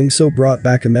 Doing so brought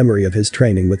back a memory of his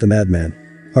training with the madman.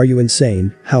 "Are you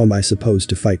insane? How am I supposed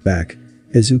to fight back?"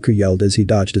 Izuku yelled as he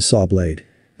dodged a saw blade.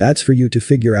 "That's for you to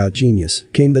figure out, genius,"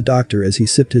 came the doctor as he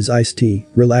sipped his iced tea,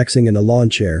 relaxing in a lawn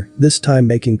chair, this time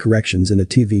making corrections in a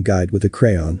TV guide with a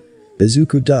crayon.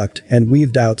 Izuku ducked and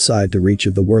weaved outside the reach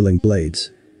of the whirling blades.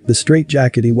 The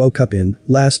straitjacket he woke up in,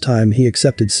 last time he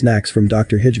accepted snacks from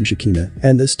Dr. Hijimshikina,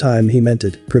 and this time he meant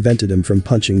it, prevented him from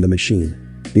punching the machine.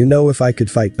 "You know, if I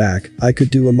could fight back, I could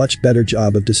do a much better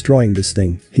job of destroying this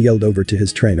thing," he yelled over to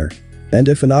his trainer. "And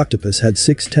if an octopus had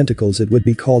 6 tentacles it would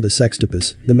be called a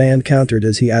sextopus," the man countered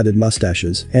as he added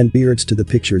mustaches and beards to the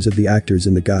pictures of the actors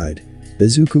in the guide.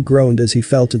 Izuku groaned as he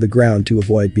fell to the ground to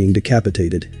avoid being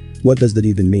decapitated. What does that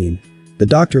even mean? The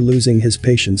doctor, losing his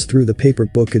patience, threw the paper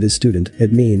book at his student.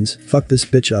 "It means, fuck this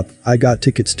bitch up, I got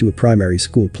tickets to a primary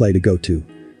school play to go to."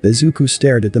 Izuku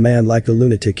stared at the man like the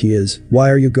lunatic he is. "Why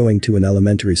are you going to an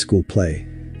elementary school play?"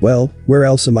 "Well, where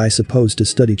else am I supposed to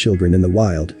study children in the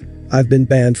wild? I've been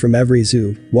banned from every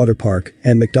zoo, water park,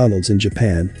 and McDonald's in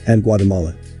Japan and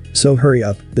Guatemala. So hurry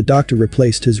up." The doctor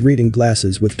replaced his reading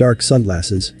glasses with dark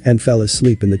sunglasses and fell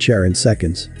asleep in the chair in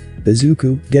seconds.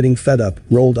 Izuku, getting fed up,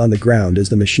 rolled on the ground as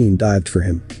the machine dived for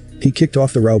him. He kicked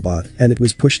off the robot and it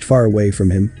was pushed far away from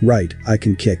him. "Right, I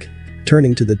can kick."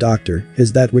 Turning to the doctor,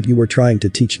 "Is that what you were trying to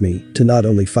teach me, to not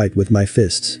only fight with my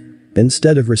fists?"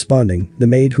 Instead of responding, the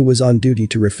maid who was on duty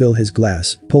to refill his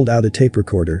glass pulled out a tape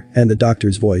recorder and the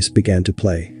doctor's voice began to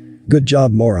play. "Good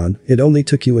job, moron, it only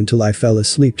took you until I fell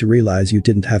asleep to realize you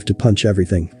didn't have to punch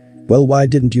everything." "Well, why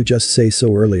didn't you just say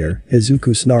so earlier?"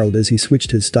 Izuku snarled as he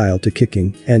switched his style to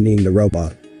kicking and kneeing the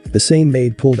robot. The same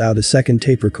maid pulled out a second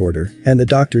tape recorder and the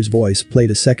doctor's voice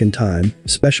played a second time.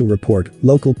 "Special report,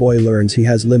 local boy learns he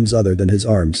has limbs other than his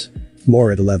arms.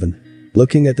 More at 11.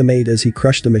 Looking at the maid as he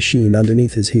crushed the machine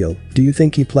underneath his heel. "Do you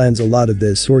think he plans a lot of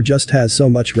this or just has so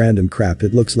much random crap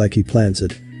it looks like he plans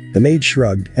it?" The maid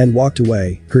shrugged and walked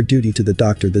away, her duty to the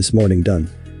doctor this morning done.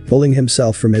 Pulling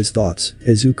himself from his thoughts,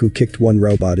 Izuku kicked one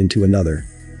robot into another.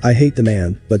 "I hate the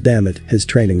man, but damn it, his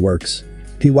training works."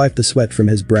 He wiped the sweat from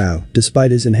his brow.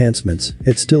 Despite his enhancements,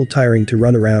 it's still tiring to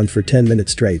run around for 10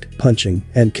 minutes straight, punching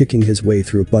and kicking his way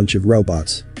through a bunch of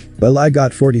robots. "Well, I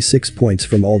got 46 points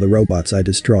from all the robots I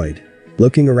destroyed."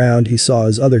 Looking around, he saw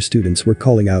as other students were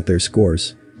calling out their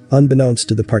scores. Unbeknownst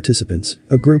to the participants,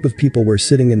 a group of people were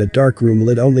sitting in a dark room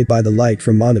lit only by the light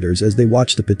from monitors as they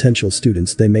watched the potential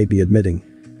students they may be admitting.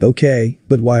 "Okay,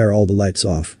 but why are all the lights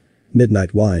off?"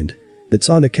 Midnight whined. It's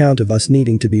on account of us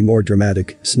needing to be more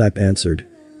dramatic, Snipe answered.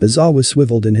 Izawa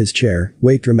swiveled in his chair.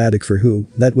 Wait, dramatic for who?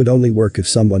 That would only work if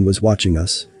someone was watching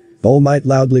us. All Might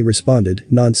loudly responded,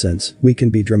 nonsense, we can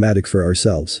be dramatic for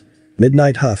ourselves.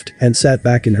 Midnight huffed and sat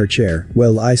back in her chair.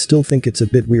 Well, I still think it's a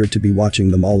bit weird to be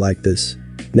watching them all like this.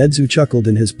 Nedzu chuckled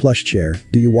in his plush chair.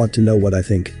 Do you want to know what I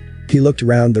think? He looked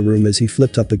around the room as he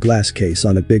flipped up the glass case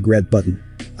on a big red button.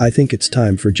 I think it's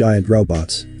time for giant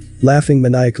robots. Laughing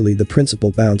maniacally, the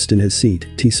principal bounced in his seat,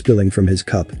 tea spilling from his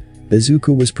cup.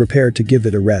 Izuku was prepared to give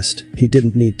it a rest. He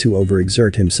didn't need to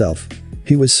overexert himself.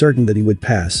 He was certain that he would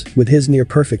pass, with his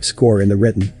near-perfect score in the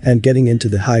written, and getting into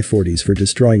the high 40s for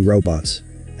destroying robots.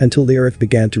 Until the earth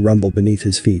began to rumble beneath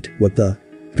his feet. What the?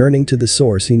 Turning to the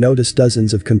source, he noticed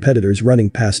dozens of competitors running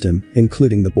past him,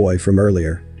 including the boy from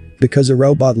earlier. Because a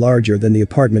robot larger than the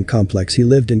apartment complex he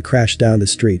lived in crashed down the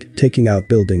street, taking out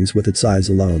buildings with its eyes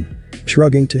alone.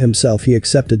 Shrugging to himself, he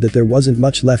accepted that there wasn't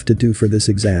much left to do for this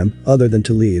exam, other than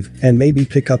to leave, and maybe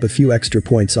pick up a few extra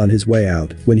points on his way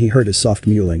out, when he heard a soft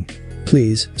mewling.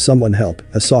 Please, someone help,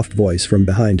 a soft voice from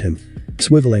behind him.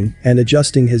 Swiveling and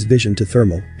adjusting his vision to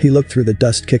thermal, he looked through the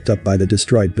dust kicked up by the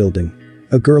destroyed building.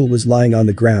 A girl was lying on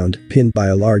the ground, pinned by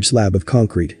a large slab of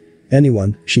concrete.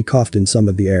 Anyone, she coughed in some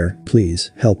of the air,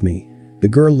 please, help me. The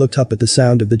girl looked up at the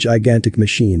sound of the gigantic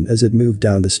machine as it moved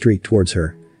down the street towards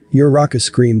her. Uraraka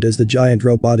screamed as the giant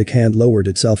robotic hand lowered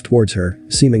itself towards her,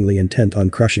 seemingly intent on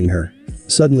crushing her.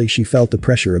 Suddenly she felt the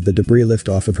pressure of the debris lift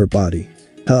off of her body.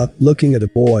 Looking at a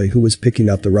boy who was picking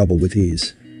up the rubble with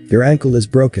ease. Your ankle is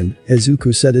broken,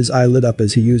 Izuku said, his eye lit up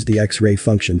as he used the X-ray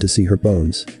function to see her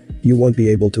bones. You won't be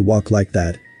able to walk like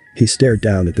that. He stared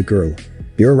down at the girl.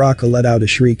 Uraraka let out a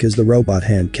shriek as the robot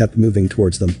hand kept moving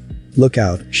towards them. Look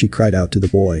out, she cried out to the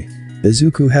boy.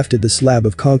 Izuku hefted the slab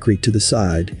of concrete to the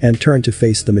side and turned to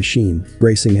face the machine,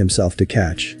 bracing himself to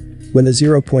catch. When the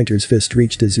zero-pointer's fist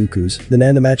reached Izuku's, the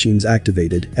Nanomachines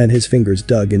activated and his fingers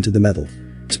dug into the metal.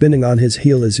 Spinning on his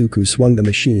heel, Izuku swung the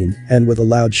machine and with a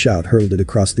loud shout hurled it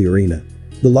across the arena.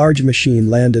 The large machine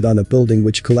landed on a building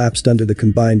which collapsed under the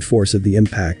combined force of the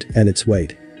impact and its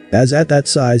weight. As at that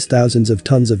size, thousands of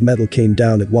tons of metal came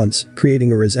down at once,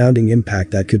 creating a resounding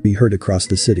impact that could be heard across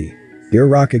the city.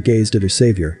 Uraraka gazed at her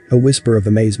savior, a whisper of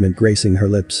amazement gracing her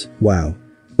lips. Wow.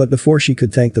 But before she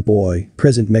could thank the boy,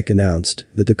 President Mick announced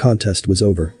that the contest was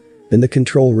over. In the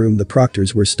control room, the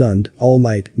proctors were stunned. All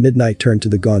Might. Midnight turned to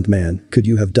the gaunt man. Could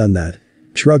you have done that?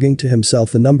 Shrugging to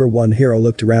himself, the number one hero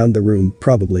looked around the room.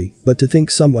 Probably, but to think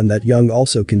someone that young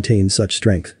also contains such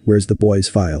strength. Where's the boy's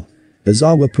file?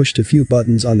 Izawa pushed a few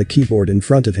buttons on the keyboard in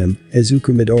front of him.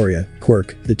 Izuku Midoriya,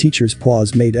 quirk. The teacher's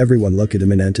pause made everyone look at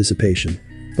him in anticipation.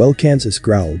 Well, Kansas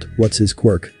growled. What's his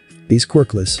quirk? He's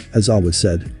quirkless, Izawa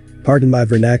said. Pardon my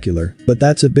vernacular, but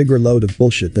that's a bigger load of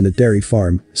bullshit than a dairy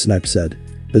farm, Snipe said.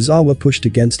 Izawa pushed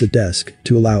against a desk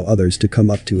to allow others to come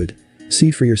up to it.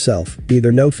 See for yourself,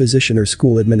 either no physician or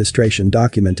school administration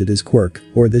documented his quirk,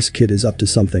 or this kid is up to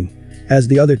something. As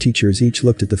the other teachers each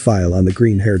looked at the file on the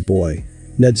green-haired boy,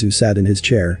 Nedzu sat in his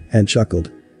chair and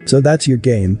chuckled. So that's your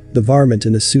game. The varmint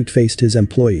in a suit faced his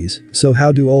employees. So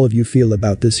how do all of you feel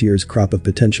about this year's crop of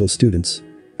potential students?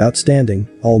 Outstanding,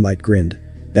 All Might grinned.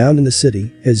 Down in the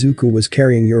city, Izuku was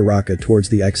carrying Uraraka towards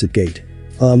the exit gate.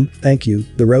 Thank you,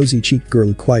 the rosy-cheeked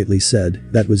girl quietly said.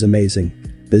 That was amazing.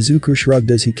 Izuku shrugged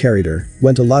as he carried her.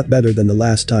 Went a lot better than the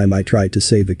last time I tried to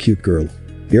save a cute girl.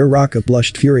 Uraraka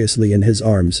blushed furiously in his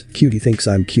arms. Cutie thinks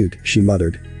I'm cute, she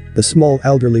muttered. The small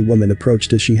elderly woman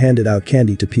approached as she handed out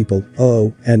candy to people.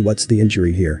 Oh, and what's the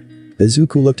injury here?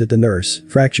 Izuku looked at the nurse.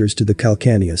 Fractures to the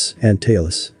calcaneus and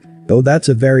talus. Oh, that's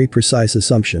a very precise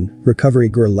assumption, Recovery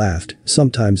Girl laughed.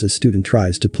 Sometimes a student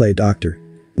tries to play doctor.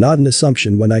 Not an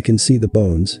assumption when I can see the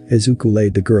bones. Izuku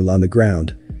laid the girl on the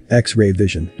ground. X-ray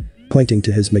vision. Pointing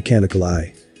to his mechanical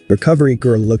eye. Recovery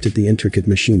Girl looked at the intricate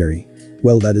machinery.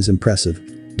 Well, that is impressive.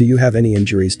 Do you have any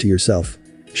injuries to yourself?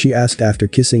 She asked after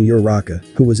kissing Uraraka,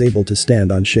 who was able to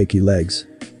stand on shaky legs.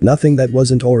 Nothing that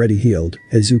wasn't already healed,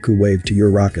 Izuku waved to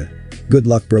Uraraka. Good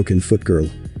luck, broken foot girl.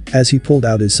 As he pulled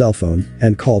out his cell phone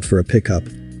and called for a pickup.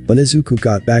 When Izuku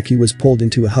got back, he was pulled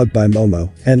into a hug by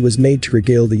Momo and was made to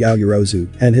regale the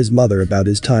Yaoyorozu and his mother about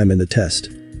his time in the test.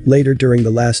 Later, during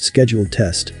the last scheduled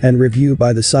test and review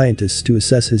by the scientists to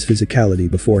assess his physicality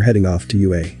before heading off to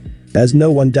UA. As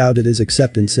no one doubted his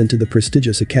acceptance into the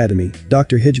prestigious academy,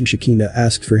 Dr. Hijimshikina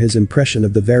asked for his impression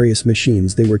of the various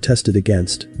machines they were tested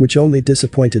against, which only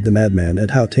disappointed the madman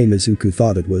at how tame Izuku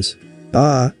thought it was.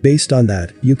 Based on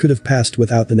that, you could have passed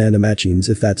without the Nanomachines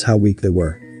if that's how weak they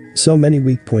were. So many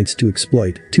weak points to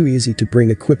exploit, too easy to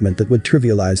bring equipment that would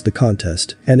trivialize the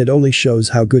contest, and it only shows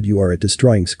how good you are at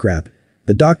destroying scrap.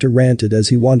 The doctor ranted as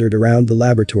he wandered around the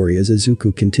laboratory as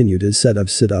Izuku continued his set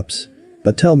of sit-ups.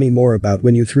 But tell me more about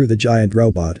when you threw the giant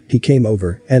robot. He came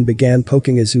over and began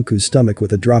poking Izuku's stomach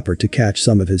with a dropper to catch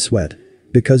some of his sweat.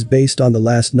 Because based on the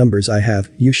last numbers I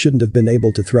have, you shouldn't have been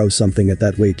able to throw something at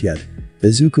that weight yet.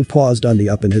 Izuku paused on the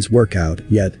up in his workout.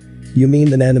 Yet. You mean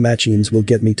the Nanomachines will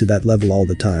get me to that level all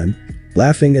the time?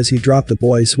 Laughing as he dropped the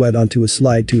boy's sweat onto a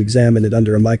slide to examine it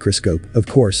under a microscope. Of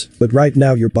course, but right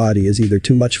now your body is either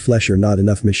too much flesh or not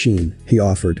enough machine, he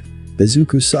offered.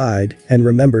 Izuku sighed and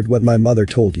remembered what my mother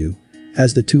told you.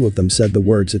 As the two of them said the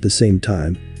words at the same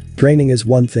time. Training is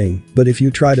one thing, but if you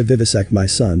try to vivisect my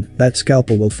son, that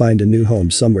scalpel will find a new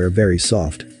home somewhere very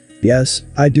soft. Yes,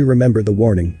 I do remember the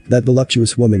warning that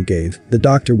voluptuous woman gave. The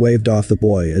doctor waved off the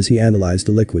boy as he analyzed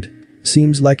the liquid.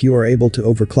 Seems like you are able to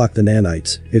overclock the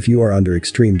nanites if you are under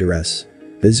extreme duress.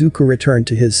 Izuku returned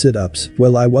to his sit-ups.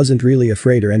 Well, I wasn't really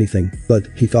afraid or anything, but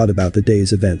he thought about the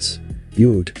day's events.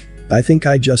 You'd. I think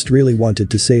I just really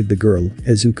wanted to save the girl,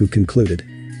 Izuku concluded.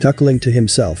 Chuckling to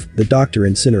himself, the doctor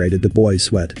incinerated the boy's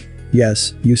sweat.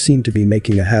 Yes, you seem to be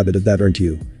making a habit of that, aren't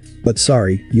you? But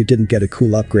sorry, you didn't get a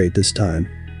cool upgrade this time.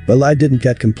 Well, I didn't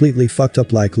get completely fucked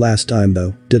up like last time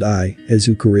though, did I?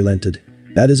 Izuku relented.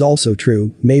 That is also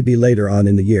true, maybe later on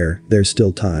in the year, there's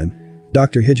still time.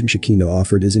 Dr. Hijimshikino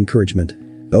offered his encouragement.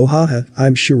 Oh haha,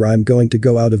 I'm sure I'm going to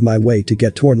go out of my way to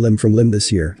get torn limb from limb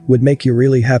this year. Would make you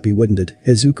really happy, wouldn't it?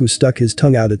 Izuku stuck his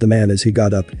tongue out at the man as he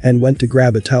got up and went to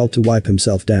grab a towel to wipe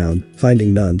himself down,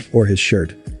 finding none, or his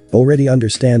shirt. Already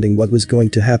understanding what was going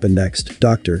to happen next.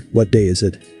 Doctor, what day is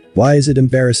it? Why is it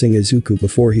embarrassing Izuku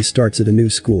before he starts at a new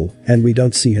school, and we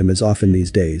don't see him as often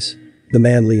these days? The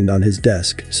man leaned on his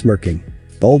desk, smirking.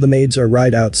 All the maids are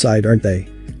right outside, aren't they?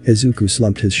 Izuku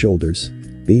slumped his shoulders.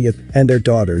 Yep, and their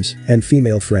daughters, and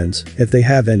female friends, if they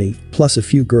have any, plus a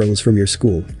few girls from your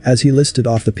school, as he listed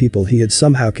off the people he had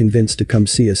somehow convinced to come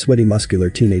see a sweaty muscular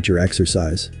teenager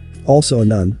exercise. Also a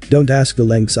nun. Don't ask the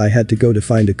lengths I had to go to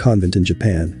find a convent in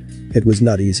Japan. It was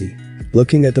not easy.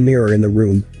 Looking at the mirror in the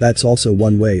room, that's also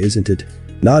one way, isn't it?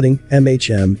 Nodding,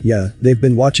 yeah, they've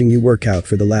been watching you work out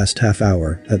for the last half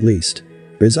hour, at least.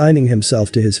 Resigning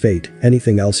himself to his fate.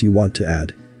 Anything else you want to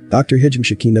add? Dr.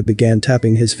 Hijimshikino began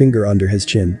tapping his finger under his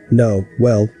chin. No,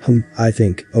 well, I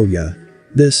think, oh yeah.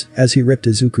 This, as he ripped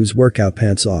Izuku's workout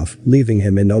pants off, leaving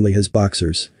him in only his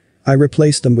boxers. I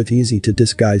replaced them with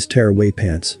easy-to-disguise tearaway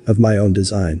pants, of my own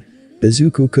design.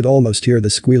 Izuku could almost hear the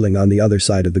squealing on the other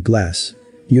side of the glass.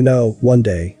 You know, one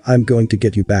day, I'm going to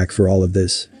get you back for all of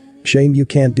this. Shame you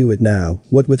can't do it now,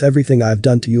 what with everything I've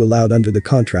done to you allowed under the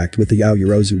contract with the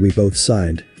Yaoyorozu we both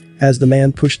signed. As the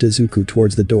man pushed Izuku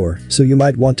towards the door, so you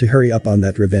might want to hurry up on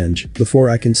that revenge, before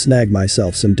I can snag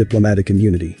myself some diplomatic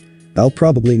immunity. I'll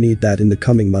probably need that in the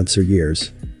coming months or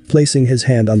years. Placing his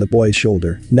hand on the boy's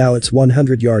shoulder, now it's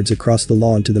 100 yards across the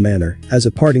lawn to the manor. As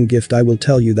a parting gift I will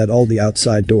tell you that all the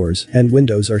outside doors and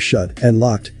windows are shut and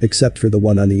locked, except for the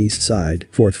one on the east side,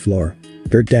 4th floor.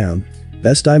 Dirt down.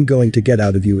 Best I'm going to get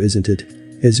out of you, isn't it?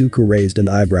 Izuku raised an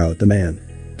eyebrow at the man.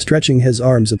 Stretching his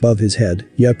arms above his head,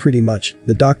 yeah, pretty much.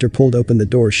 The doctor pulled open the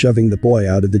door, shoving the boy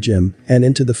out of the gym and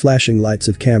into the flashing lights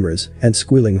of cameras and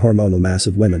squealing hormonal mass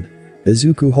of women.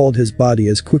 Izuku hauled his body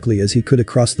as quickly as he could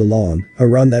across the lawn, a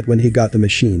run that when he got the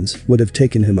machines would have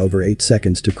taken him over 8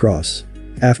 seconds to cross.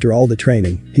 After all the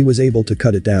training, he was able to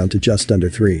cut it down to just under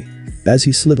 3. As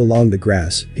he slid along the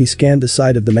grass, he scanned the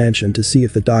side of the mansion to see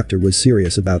if the doctor was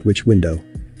serious about which window.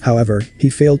 However,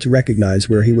 he failed to recognize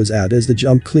where he was at as the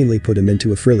jump cleanly put him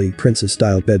into a frilly,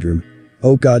 princess-style bedroom.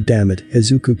 Oh god damn it,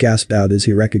 Izuku gasped out as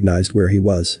he recognized where he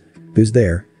was. Who's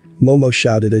there? Momo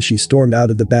shouted as she stormed out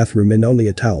of the bathroom in only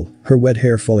a towel, her wet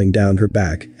hair falling down her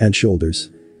back and shoulders.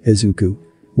 Izuku.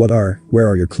 Where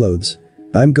are your clothes?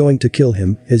 I'm going to kill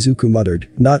him, Izuku muttered,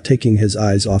 not taking his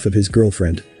eyes off of his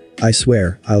girlfriend. I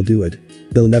swear, I'll do it.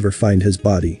 They'll never find his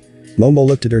body. Momo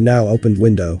looked at her now opened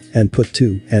window and put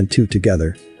 2 and 2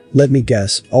 together. Let me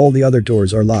guess, all the other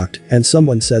doors are locked, and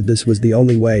someone said this was the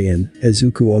only way in.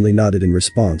 Izuku only nodded in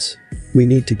response. We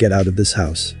need to get out of this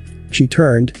house. She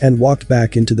turned and walked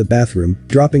back into the bathroom,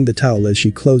 dropping the towel as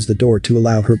she closed the door to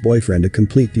allow her boyfriend a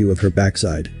complete view of her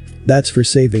backside. That's for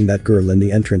saving that girl in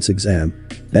the entrance exam.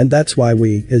 And that's why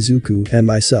we, Izuku and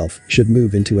myself, should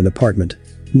move into an apartment.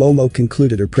 Momo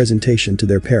concluded her presentation to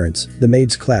their parents. The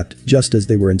maids clapped just as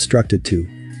they were instructed to.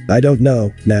 I don't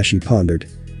know, Nashi pondered.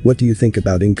 What do you think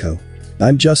about Inko?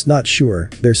 I'm just not sure,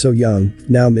 they're so young,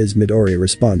 now Ms. Midoriya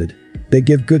responded. They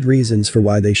give good reasons for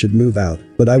why they should move out,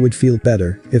 but I would feel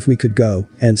better if we could go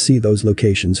and see those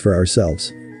locations for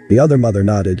ourselves. The other mother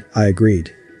nodded. I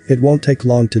agreed. It won't take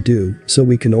long to do, so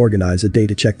we can organize a day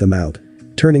to check them out.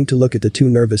 turning to look at the two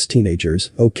nervous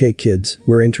teenagers. Okay kids,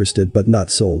 we're interested but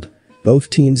not sold. Both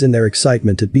teens in their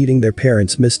excitement at beating their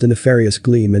parents missed a nefarious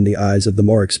gleam in the eyes of the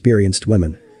more experienced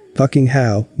women. Fucking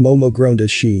how, Momo groaned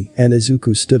as she and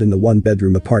Izuku stood in the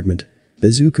one-bedroom apartment.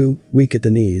 Izuku, weak at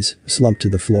the knees, slumped to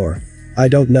the floor. I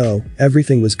don't know,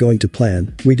 everything was going to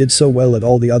plan, we did so well at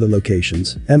all the other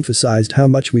locations, emphasized how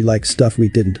much we liked stuff we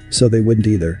didn't, so they wouldn't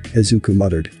either, Izuku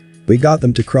muttered. We got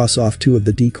them to cross off 2 of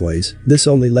the decoys, this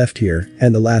only left here,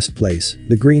 and the last place,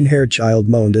 the green-haired child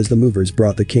moaned as the movers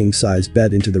brought the king-sized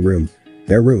bed into the room.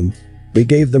 Their room. We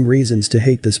gave them reasons to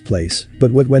hate this place,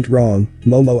 but what went wrong?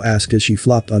 Momo asked as she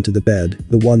flopped onto the bed,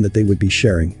 the one that they would be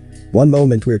sharing. One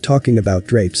moment we're talking about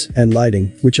drapes and lighting,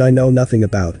 which I know nothing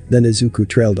about, then Izuku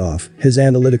trailed off, his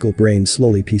analytical brain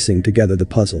slowly piecing together the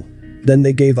puzzle. Then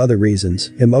they gave other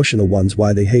reasons, emotional ones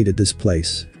why they hated this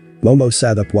place. Momo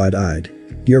sat up wide-eyed.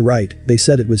 You're right, they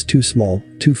said it was too small,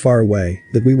 too far away,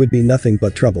 that we would be nothing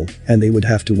but trouble, and they would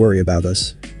have to worry about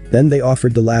us. Then they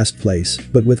offered the last place,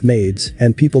 but with maids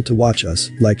and people to watch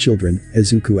us, like children,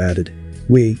 Izuku added.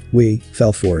 We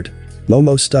fell for it.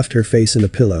 Momo stuffed her face in a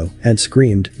pillow and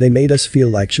screamed, they made us feel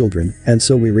like children, and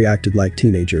so we reacted like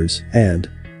teenagers, and…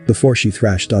 Before she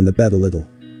thrashed on the bed a little.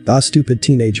 Ah, stupid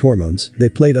teenage hormones, they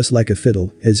played us like a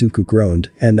fiddle, Izuku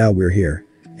groaned, and now we're here.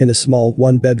 In a small,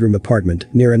 one-bedroom apartment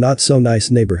near a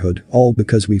not-so-nice neighborhood, all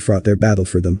because we fought their battle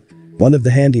for them. One of the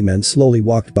handymen slowly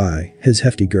walked by, his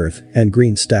hefty girth and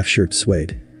green staff shirt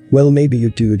swayed. Well, maybe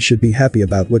you dude should be happy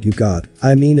about what you got.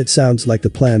 I mean, it sounds like the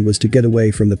plan was to get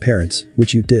away from the parents,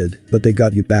 which you did, but they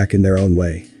got you back in their own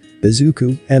way.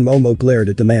 Izuku and Momo glared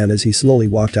at the man as he slowly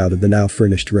walked out of the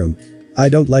now-furnished room. I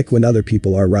don't like when other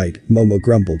people are right, Momo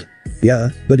grumbled. Yeah,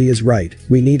 but he is right,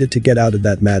 we needed to get out of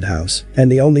that madhouse,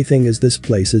 and the only thing is this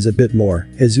place is a bit more,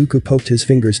 Izuku poked his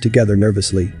fingers together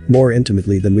nervously, more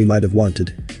intimately than we might have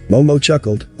wanted. Momo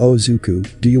chuckled, oh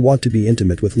Zuku, do you want to be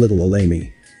intimate with little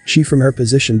Olemi? She from her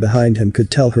position behind him could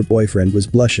tell her boyfriend was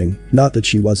blushing, not that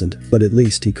she wasn't, but at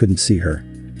least he couldn't see her.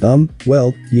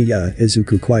 Well, yeah,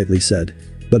 Izuku quietly said.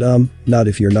 But not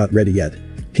if you're not ready yet.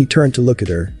 He turned to look at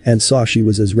her and saw she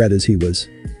was as red as he was.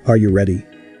 Are you ready?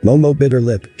 Momo bit her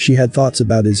lip, she had thoughts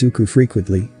about Izuku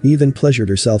frequently, even pleasured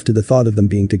herself to the thought of them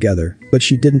being together, but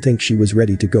she didn't think she was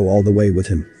ready to go all the way with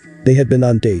him. They had been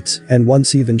on dates and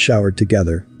once even showered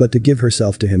together, but to give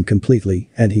herself to him completely,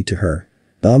 and he to her.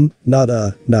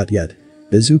 Not yet.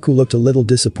 Izuku looked a little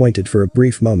disappointed for a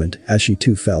brief moment, as she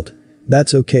too felt.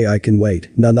 That's okay, I can wait,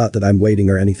 not that I'm waiting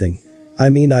or anything. I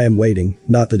mean I am waiting,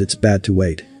 not that it's bad to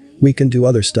wait. We can do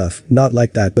other stuff, not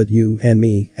like that, but you and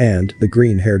me and the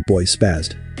green-haired boy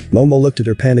spazzed. Momo looked at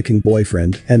her panicking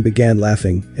boyfriend and began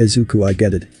laughing. Izuku, I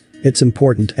get it. It's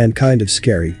important and kind of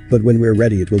scary, but when we're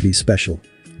ready it will be special.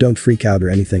 Don't freak out or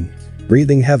anything.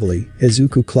 Breathing heavily,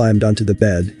 Izuku climbed onto the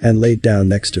bed and laid down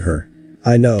next to her.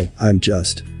 I know, I'm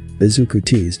just… Izuku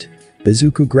teased.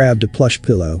 Izuku grabbed a plush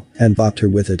pillow and bopped her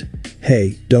with it.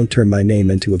 Hey, don't turn my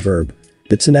name into a verb.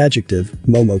 It's an adjective,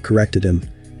 Momo corrected him.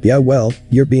 Yeah, well,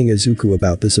 you're being Izuku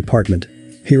about this apartment.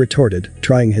 He retorted,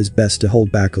 trying his best to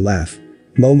hold back a laugh.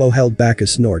 Momo held back a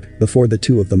snort before the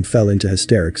two of them fell into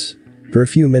hysterics. For a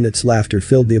few minutes laughter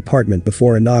filled the apartment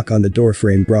before a knock on the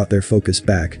doorframe brought their focus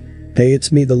back. Hey,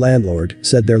 it's me, the landlord,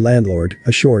 said their landlord,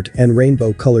 a short and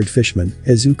rainbow-colored fishman.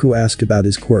 Izuku asked about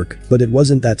his quirk, but it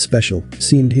wasn't that special,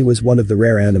 seemed he was one of the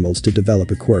rare animals to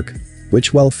develop a quirk.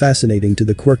 Which, while fascinating to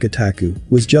the quirk Otaku,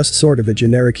 was just sort of a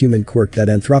generic human quirk that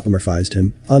anthropomorphized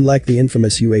him, unlike the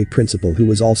infamous UA principal who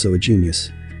was also a genius.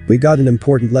 We got an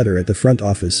important letter at the front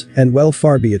office, and well,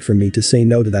 far be it from me to say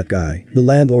no to that guy, the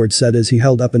landlord said as he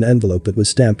held up an envelope that was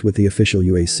stamped with the official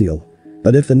UA seal.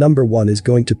 But if the number one is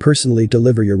going to personally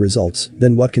deliver your results,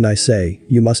 then what can I say,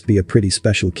 you must be a pretty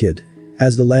special kid.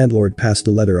 As the landlord passed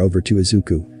the letter over to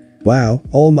Izuku. Wow,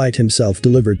 All Might himself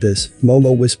delivered this,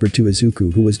 Momo whispered to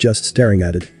Izuku who was just staring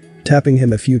at it. Tapping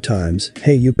him a few times,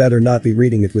 hey, you better not be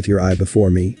reading it with your eye before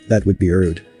me, that would be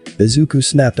rude. Izuku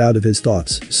snapped out of his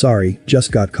thoughts, sorry,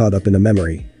 just got caught up in a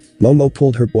memory. Momo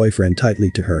pulled her boyfriend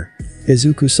tightly to her.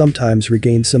 Izuku sometimes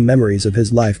regained some memories of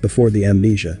his life before the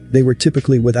amnesia, they were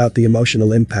typically without the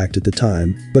emotional impact at the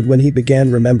time, but when he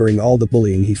began remembering all the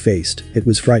bullying he faced, it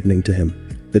was frightening to him.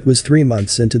 It was 3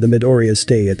 months into the Midoriya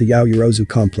stay at the Yaoyorozu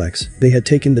complex, they had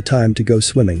taken the time to go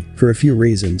swimming, for a few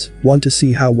reasons, one to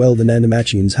see how well the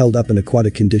Nanomachines held up in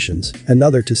aquatic conditions,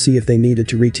 another to see if they needed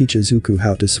to reteach Izuku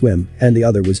how to swim, and the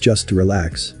other was just to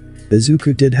relax.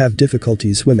 Izuku did have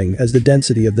difficulties swimming as the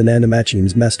density of the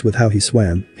Nanomachines messed with how he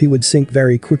swam, he would sink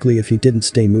very quickly if he didn't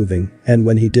stay moving, and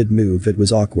when he did move it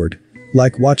was awkward.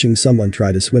 Like watching someone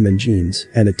try to swim in jeans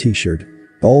and a t-shirt.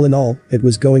 All in all, it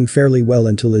was going fairly well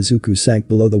until Izuku sank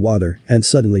below the water and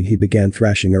suddenly he began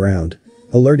thrashing around,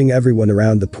 alerting everyone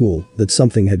around the pool that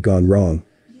something had gone wrong.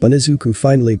 When Izuku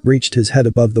finally reached his head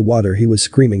above the water, he was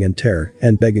screaming in terror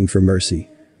and begging for mercy.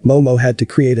 Momo had to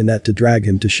create a net to drag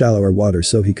him to shallower water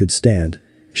so he could stand.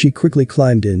 She quickly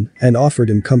climbed in and offered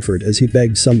him comfort as he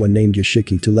begged someone named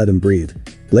Yoshiki to let him breathe.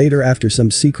 Later, after some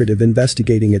secretive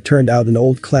investigating, it turned out an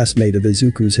old classmate of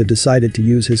Izuku's had decided to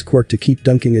use his quirk to keep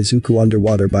dunking Izuku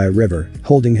underwater by a river,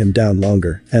 holding him down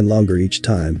longer and longer each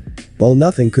time. While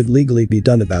nothing could legally be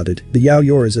done about it, the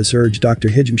Yaoyorosis urged Dr.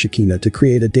 Hijimshikina to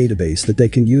create a database that they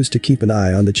can use to keep an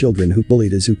eye on the children who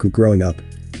bullied Izuku growing up.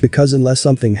 Because unless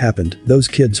something happened, those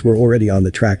kids were already on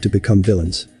the track to become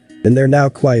villains. In their now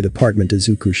quiet apartment,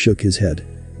 Izuku shook his head.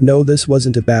 No, this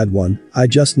wasn't a bad one. I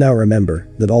just now remember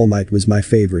that All Might was my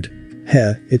favorite.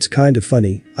 Heh, it's kind of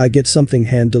funny. I get something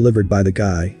hand delivered by the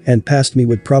guy, and past me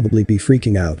would probably be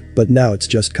freaking out, but now it's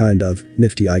just kind of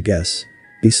nifty, I guess.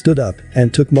 He stood up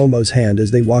and took Momo's hand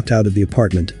as they walked out of the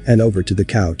apartment and over to the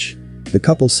couch. The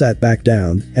couple sat back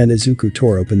down and Izuku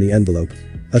tore open the envelope.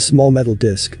 A small metal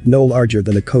disc, no larger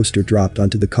than a coaster, dropped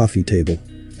onto the coffee table.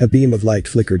 A beam of light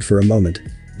flickered for a moment.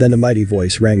 Then a mighty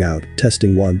voice rang out,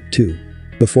 testing 1, 2.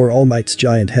 Before All Might's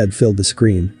giant head filled the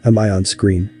screen. Am I on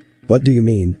screen? What do you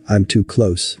mean, I'm too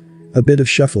close? A bit of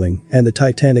shuffling, and the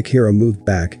Titanic hero moved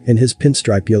back in his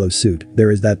pinstripe yellow suit.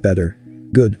 There, is that better?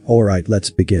 Good, alright,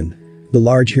 let's begin. The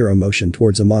large hero motioned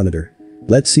towards a monitor.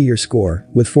 Let's see your score.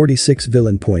 With 46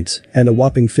 villain points and a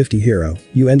whopping 50 hero,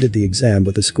 you ended the exam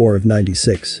with a score of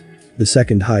 96. The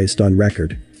second highest on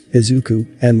record. Izuku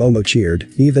and Momo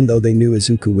cheered. Even though they knew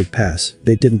Izuku would pass,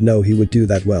 they didn't know he would do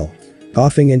that well.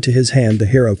 Coughing into his hand, the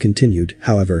hero continued,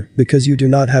 however, because you do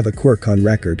not have a quirk on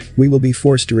record, we will be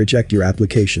forced to reject your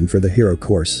application for the hero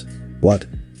course. What?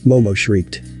 Momo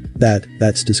shrieked.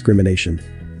 That's discrimination.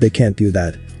 They can't do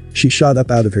that. She shot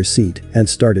up out of her seat and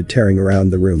started tearing around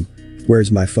the room.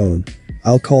 Where's my phone?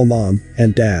 I'll call mom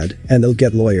and dad and they'll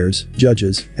get lawyers,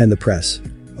 judges, and the press.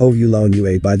 Oh, you lone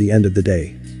UA by the end of the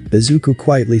day. Izuku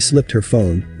quietly slipped her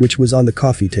phone, which was on the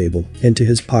coffee table, into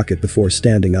his pocket before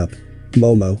standing up.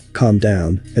 Momo, calm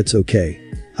down, it's okay.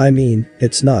 I mean,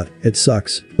 it's not, it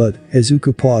sucks, but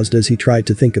Izuku paused as he tried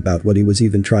to think about what he was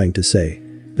even trying to say.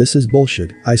 This is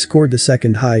bullshit. I scored the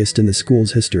second highest in the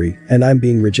school's history, and I'm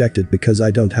being rejected because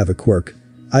I don't have a quirk.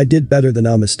 I did better than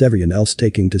almost everyone else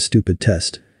taking the stupid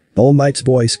test. All Might's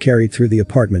voice carried through the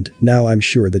apartment. Now I'm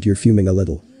sure that you're fuming a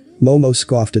little. Momo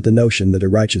scoffed at the notion that a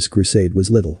righteous crusade was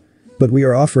little. But we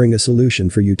are offering a solution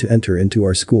for you to enter into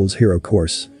our school's hero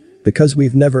course. Because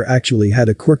we've never actually had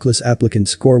a quirkless applicant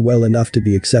score well enough to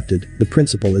be accepted, the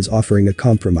principal is offering a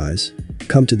compromise.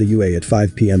 Come to the UA at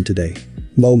 5 p.m. today.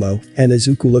 Momo and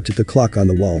Izuku looked at the clock on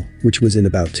the wall, which was in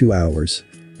about 2 hours.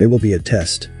 There will be a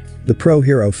test. The pro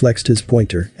hero flexed his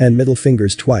pointer and middle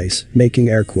fingers twice, making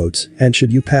air quotes, and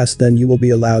should you pass, then you will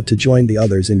be allowed to join the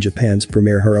others in Japan's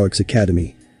premier heroics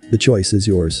academy. The choice is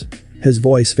yours. His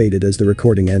voice faded as the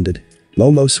recording ended.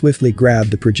 Momo swiftly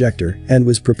grabbed the projector and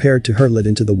was prepared to hurl it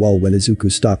into the wall when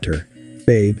Izuku stopped her.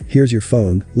 Babe, here's your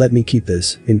phone, let me keep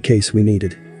this, in case we need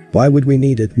it. Why would we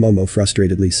need it? Momo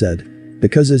frustratedly said.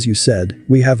 Because as you said,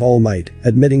 we have All Might,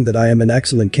 admitting that I am an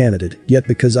excellent candidate, yet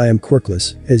because I am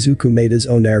quirkless, Izuku made his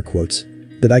own air quotes,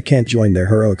 that I can't join their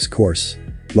heroics course.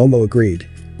 Momo agreed.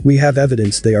 We have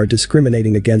evidence they are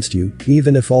discriminating against you.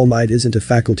 Even if All Might isn't a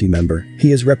faculty member,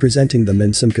 he is representing them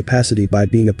in some capacity by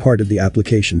being a part of the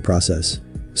application process.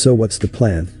 So what's the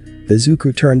plan?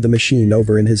 Izuku turned the machine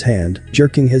over in his hand,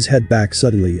 jerking his head back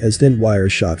suddenly as thin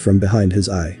wires shot from behind his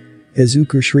eye.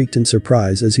 Izuku shrieked in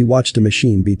surprise as he watched the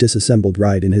machine be disassembled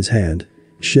right in his hand.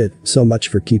 Shit, so much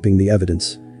for keeping the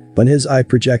evidence. When his eye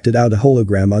projected out a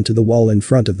hologram onto the wall in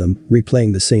front of them,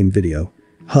 replaying the same video.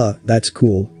 Huh, that's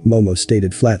cool, Momo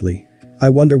stated flatly. I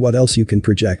wonder what else you can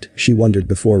project, she wondered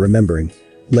before remembering.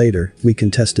 Later, we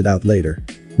can test it out later.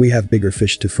 We have bigger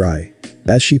fish to fry.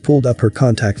 As she pulled up her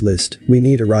contact list, we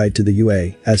need a ride to the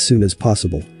UA as soon as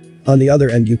possible. On the other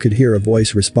end you could hear a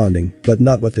voice responding, but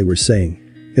not what they were saying.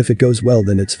 If it goes well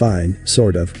then it's fine,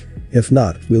 sort of. If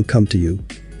not, we'll come to you.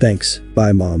 Thanks,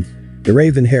 bye mom. The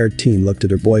raven-haired teen looked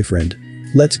at her boyfriend.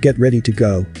 Let's get ready to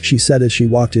go, she said as she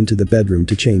walked into the bedroom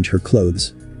to change her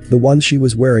clothes. The ones she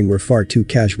was wearing were far too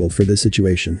casual for this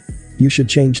situation. You should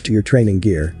change to your training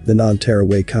gear, the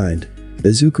non-tearaway kind.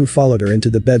 Izuku followed her into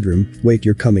the bedroom. Wait,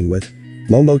 you're coming with?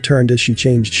 Momo turned as she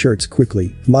changed shirts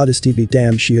quickly. Modesty be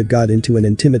damned, she had got into an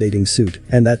intimidating suit,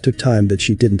 and that took time that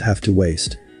she didn't have to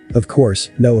waste. Of course,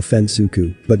 no offense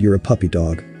Zuku, but you're a puppy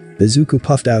dog. Izuku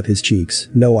puffed out his cheeks.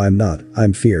 No, I'm not,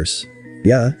 I'm fierce.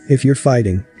 Yeah, if you're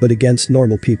fighting, but against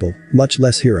normal people, much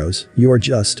less heroes, you're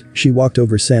just. She walked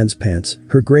over Sans pants,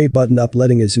 her gray button up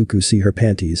letting Izuku see her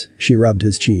panties. She rubbed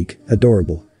his cheek.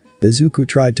 Adorable. Izuku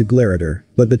tried to glare at her,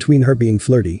 but between her being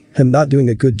flirty, him not doing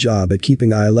a good job at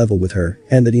keeping eye level with her,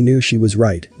 and that he knew she was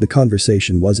right, the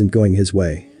conversation wasn't going his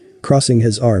way. Crossing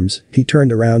his arms, he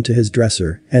turned around to his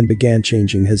dresser and began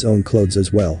changing his own clothes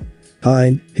as well.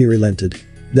 Fine, he relented.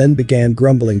 Then began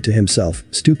grumbling to himself,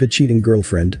 stupid cheating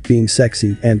girlfriend, being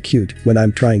sexy and cute when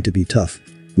I'm trying to be tough.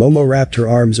 Momo wrapped her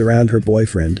arms around her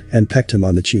boyfriend and pecked him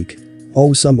on the cheek.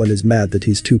 Oh, someone is mad that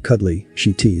he's too cuddly,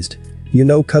 she teased. You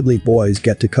know cuddly boys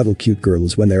get to cuddle cute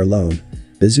girls when they're alone.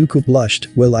 Izuku blushed.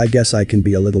 Well, I guess I can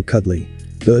be a little cuddly.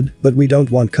 Good, but we don't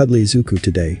want cuddly Izuku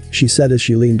today, she said as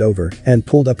she leaned over and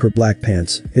pulled up her black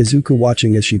pants, Izuku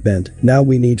watching as she bent. Now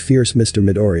we need fierce Mr.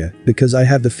 Midoriya, because I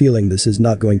have the feeling this is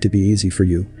not going to be easy for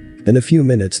you. In a few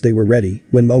minutes they were ready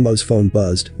when Momo's phone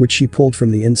buzzed, which she pulled from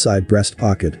the inside breast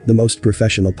pocket, the most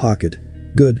professional pocket.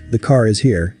 Good, the car is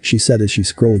here, she said as she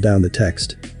scrolled down the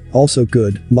text. Also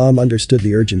good, Mom understood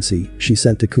the urgency, she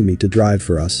sent Takumi to drive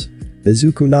for us.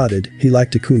 Izuku nodded. He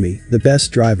liked Takumi, the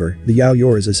best driver, the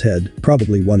Yaoyoro's head,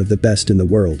 probably one of the best in the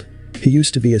world. He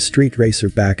used to be a street racer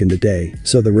back in the day,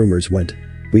 so the rumors went.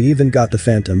 We even got the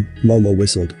Phantom, Momo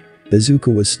whistled.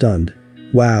 Izuku was stunned.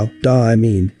 Wow, I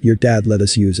mean, your dad let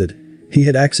us use it. He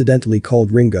had accidentally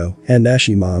called Ringo and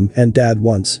Nashi Mom and Dad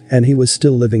once, and he was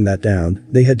still living that down.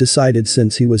 They had decided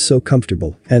since he was so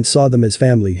comfortable and saw them as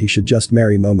family he should just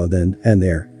marry Momo then and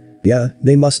there. Yeah,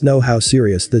 they must know how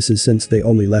serious this is since they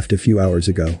only left a few hours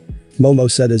ago. Momo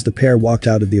said as the pair walked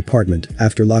out of the apartment,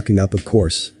 after locking up of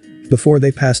course. Before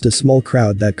they passed a small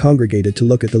crowd that congregated to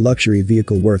look at the luxury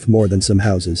vehicle worth more than some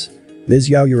houses. Ms.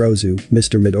 Yaoyorozu,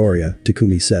 Mr. Midoriya,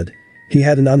 Takumi said. He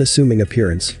had an unassuming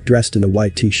appearance, dressed in a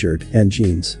white t-shirt and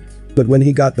jeans. But when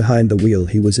he got behind the wheel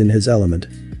he was in his element.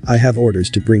 I have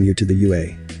orders to bring you to the UA.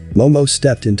 Momo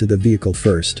stepped into the vehicle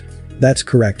first. That's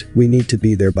correct, we need to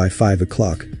be there by 5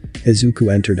 o'clock.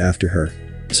 Izuku entered after her.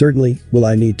 Certainly, will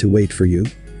I need to wait for you?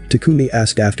 Takumi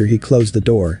asked after he closed the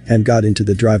door and got into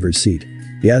the driver's seat.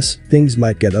 Yes, things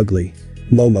might get ugly.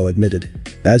 Momo admitted.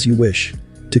 As you wish.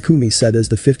 Takumi said as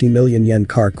the 50 million yen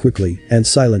car quickly and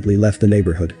silently left the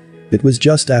neighborhood. It was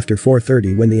just after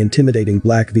 4:30 when the intimidating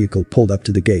black vehicle pulled up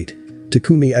to the gate.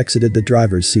 Takumi exited the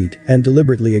driver's seat and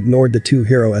deliberately ignored the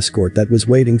two-hero escort that was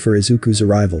waiting for Izuku's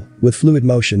arrival. With fluid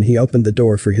motion he opened the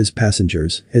door for his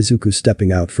passengers, Izuku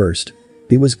stepping out first.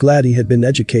 He was glad he had been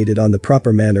educated on the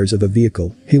proper manners of a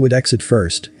vehicle. He would exit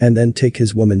first and then take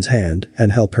his woman's hand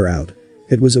and help her out.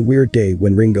 It was a weird day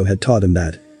when Ringo had taught him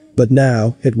that. But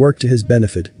now, it worked to his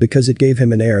benefit because it gave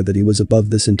him an air that he was above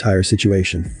this entire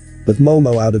situation. With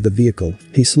Momo out of the vehicle,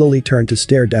 he slowly turned to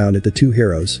stare down at the two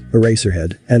heroes,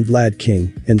 Eraserhead and Vlad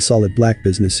King, in solid black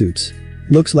business suits.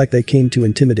 Looks like they came to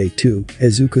intimidate too,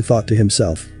 Izuku thought to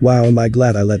himself. Wow, am I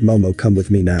glad I let Momo come with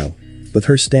me now. With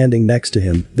her standing next to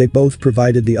him, they both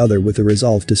provided the other with a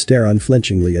resolve to stare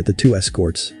unflinchingly at the two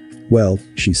escorts. Well,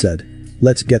 she said.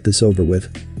 Let's get this over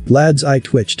with. Vlad's eye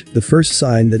twitched, the first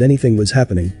sign that anything was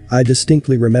happening. I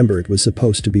distinctly remember it was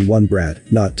supposed to be one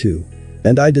brat, not two.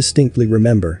 And I distinctly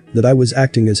remember that I was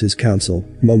acting as his counsel,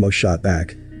 Momo shot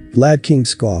back. Vlad King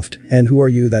scoffed, and who are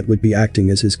you that would be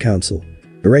acting as his counsel?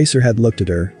 Eraserhead looked at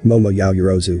her, Momo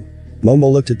Yaoyorozu.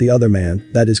 Momo looked at the other man,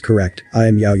 that is correct, I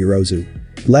am Yaoyorozu.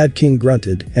 Vlad King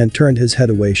grunted and turned his head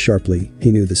away sharply,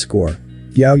 he knew the score.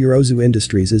 Yaoyorozu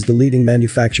Industries is the leading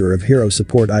manufacturer of hero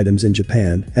support items in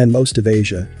Japan and most of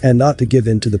Asia, and not to give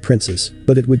in to the princess,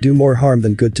 but it would do more harm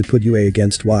than good to put UA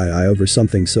against YI over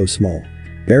something so small.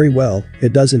 Very well,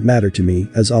 it doesn't matter to me,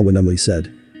 as Awa numbly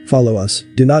said. Follow us,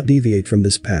 do not deviate from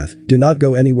this path, do not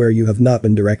go anywhere you have not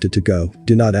been directed to go,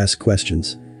 do not ask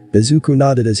questions. Izuku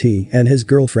nodded as he and his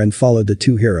girlfriend followed the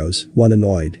two heroes, one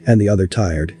annoyed and the other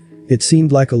tired. It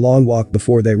seemed like a long walk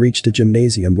before they reached a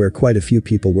gymnasium where quite a few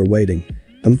people were waiting.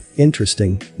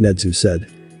 Interesting, Nedzu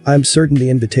said. I'm certain the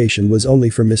invitation was only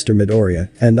for Mr. Midoriya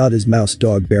and not his mouse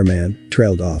dog bear man,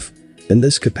 trailed off. In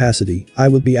this capacity, I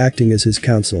will be acting as his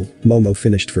counsel, Momo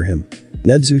finished for him.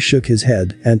 Nedzu shook his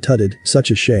head and tutted,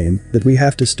 such a shame that we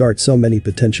have to start so many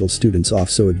potential students off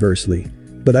so adversely.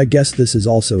 But I guess this is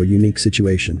also a unique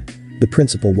situation. The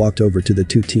principal walked over to the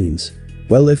two teens.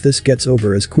 Well, if this gets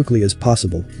over as quickly as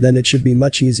possible, then it should be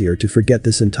much easier to forget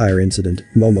this entire incident,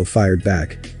 Momo fired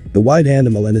back. The white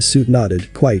animal in his suit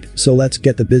nodded, quite, so let's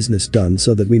get the business done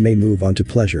so that we may move on to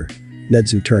pleasure.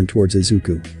 Nedzu turned towards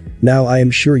Izuku. Now I am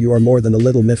sure you are more than a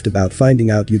little miffed about finding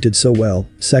out you did so well,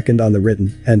 second on the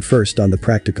written, and first on the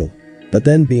practical. But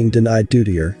then being denied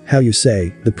duty or, how you say,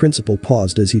 the principal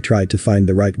paused as he tried to find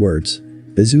the right words.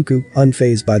 Izuku,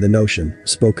 unfazed by the notion,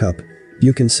 spoke up.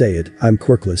 You can say it, I'm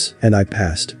quirkless, and I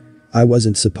passed. I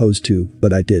wasn't supposed to,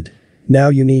 but I did. Now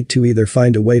you need to either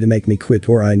find a way to make me quit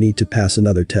or I need to pass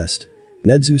another test.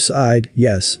 Nezu sighed,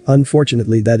 yes,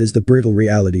 unfortunately that is the brutal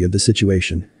reality of the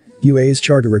situation. UA's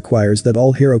charter requires that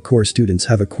all Hero Corps students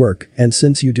have a quirk, and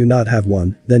since you do not have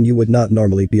one, then you would not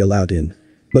normally be allowed in.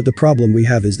 But the problem we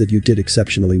have is that you did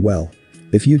exceptionally well.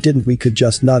 If you didn't we could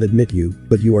just not admit you,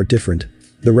 but you are different.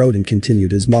 The rodent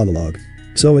continued his monologue.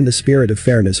 So in the spirit of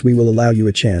fairness we will allow you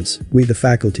a chance. We the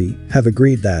faculty have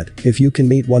agreed that, if you can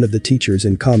meet one of the teachers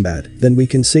in combat, then we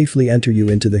can safely enter you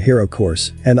into the hero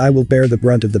course, and I will bear the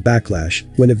brunt of the backlash,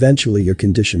 when eventually your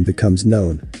condition becomes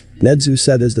known. Nezu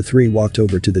said as the three walked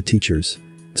over to the teachers.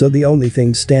 So the only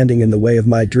things standing in the way of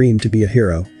my dream to be a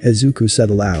hero, Izuku said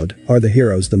aloud, are the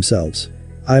heroes themselves.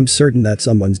 I'm certain that's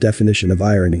someone's definition of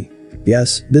irony.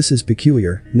 Yes, this is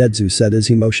peculiar, Nezu said as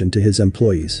he motioned to his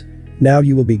employees. Now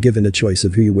you will be given a choice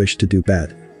of who you wish to do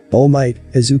bad. All Might,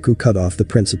 Izuku cut off the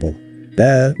principal.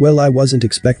 Well I wasn't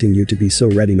expecting you to be so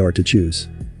ready nor to choose.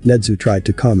 Nezu tried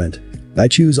to comment. I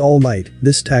choose All Might,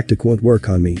 this tactic won't work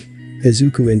on me.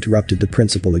 Izuku interrupted the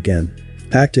principal again.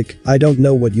 Tactic, I don't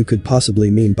know what you could possibly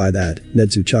mean by that,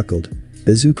 Nezu chuckled.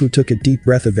 Izuku took a deep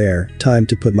breath of air, time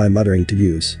to put my muttering to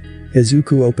use.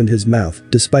 Izuku opened his mouth,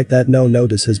 despite that no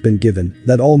notice has been given,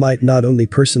 that All Might not only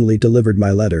personally delivered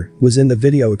my letter, was in the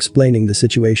video explaining the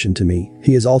situation to me,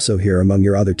 he is also here among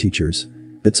your other teachers.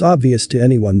 It's obvious to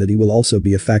anyone that he will also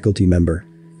be a faculty member.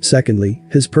 Secondly,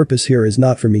 his purpose here is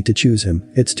not for me to choose him,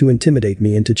 it's to intimidate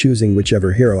me into choosing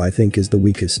whichever hero I think is the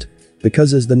weakest.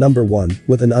 Because as the number one,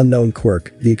 with an unknown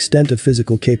quirk, the extent of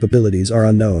physical capabilities are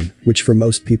unknown, which for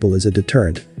most people is a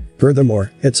deterrent.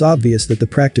 Furthermore, it's obvious that the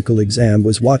practical exam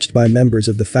was watched by members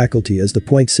of the faculty as the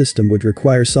point system would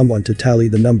require someone to tally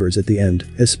the numbers at the end,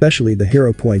 especially the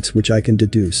hero points which I can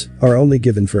deduce, are only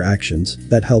given for actions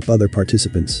that help other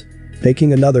participants.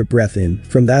 Taking another breath in,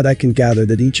 from that I can gather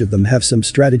that each of them have some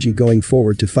strategy going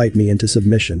forward to fight me into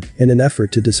submission, in an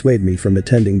effort to dissuade me from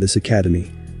attending this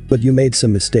academy. But you made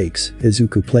some mistakes,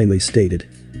 Izuku plainly stated.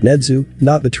 Nezu,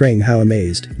 not betraying how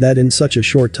amazed that in such a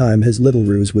short time his little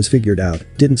ruse was figured out,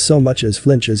 didn't so much as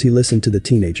flinch as he listened to the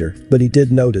teenager, but he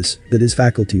did notice that his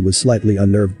faculty was slightly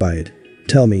unnerved by it.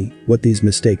 Tell me what these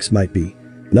mistakes might be.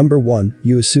 Number 1,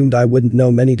 you assumed I wouldn't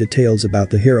know many details about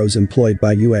the heroes employed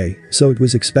by UA, so it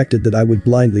was expected that I would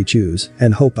blindly choose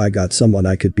and hope I got someone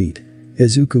I could beat.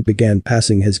 Izuku began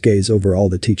passing his gaze over all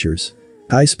the teachers.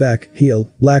 Icepack, Heal,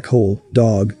 Black Hole,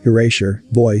 Dog, Erasure,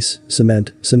 Voice,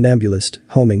 Cement, Somnambulist,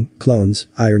 Homing, Clones,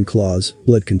 Iron Claws,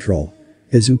 Blood Control.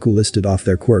 Izuku listed off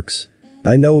their quirks.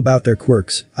 I know about their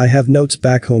quirks, I have notes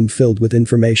back home filled with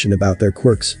information about their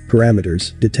quirks,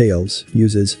 parameters, details,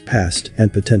 uses, past,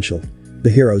 and potential. The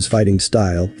hero's fighting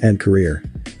style and career.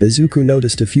 Izuku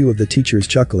noticed a few of the teachers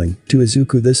chuckling. To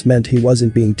Izuku this meant he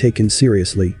wasn't being taken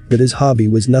seriously, that his hobby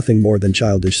was nothing more than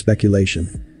childish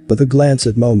speculation. With a glance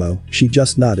at Momo, she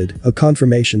just nodded, a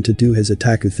confirmation to do his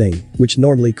otaku thing, which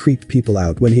normally creeped people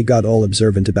out when he got all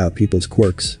observant about people's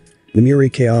quirks. Namuri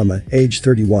Kayama, age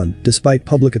 31, despite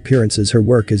public appearances her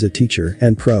work as a teacher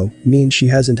and pro means she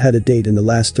hasn't had a date in the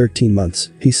last 13 months,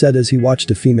 he said as he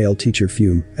watched a female teacher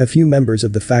fume. A few members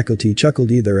of the faculty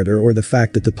chuckled either at her or the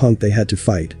fact that the punk they had to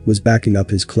fight was backing up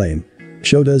his claim.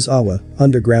 Shota Izawa,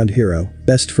 underground hero,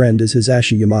 best friend is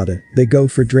Hisashi Yamada, they go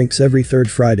for drinks every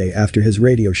third Friday after his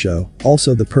radio show,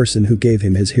 also the person who gave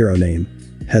him his hero name.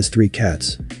 Has 3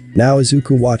 cats. Now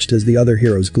Izuku watched as the other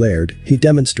heroes glared, he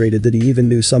demonstrated that he even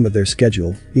knew some of their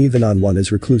schedule, even on one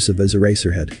as reclusive as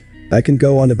Eraserhead. I can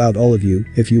go on about all of you,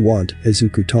 if you want,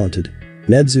 Izuku taunted.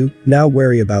 Nezu, now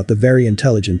wary about the very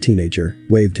intelligent teenager,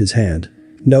 waved his hand.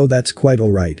 No, that's quite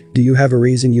alright, do you have a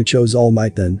reason you chose All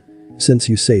Might then? Since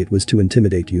you say it was to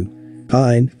intimidate you.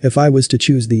 Fine, if I was to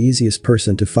choose the easiest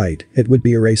person to fight, it would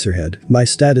be Eraserhead. My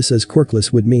status as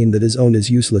quirkless would mean that his own is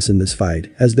useless in this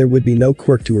fight, as there would be no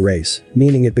quirk to erase,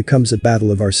 meaning it becomes a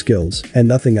battle of our skills, and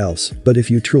nothing else, but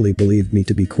if you truly believed me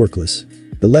to be quirkless.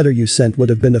 The letter you sent would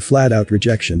have been a flat-out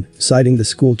rejection, citing the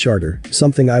school charter,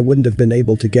 something I wouldn't have been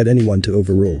able to get anyone to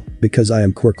overrule, because I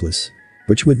am quirkless.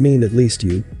 Which would mean at least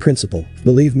you, principal,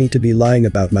 believe me to be lying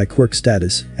about my quirk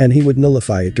status, and he would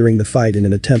nullify it during the fight in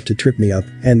an attempt to trip me up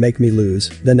and make me lose,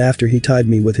 then after he tied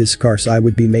me with his scarce I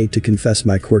would be made to confess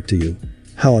my quirk to you.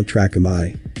 How on track am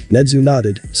I? Nezu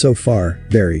nodded, so far,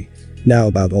 very. Now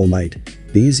about All Might.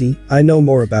 Easy, I know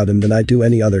more about him than I do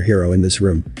any other hero in this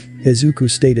room. Izuku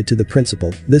stated to the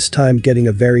principal, this time getting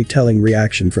a very telling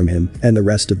reaction from him and the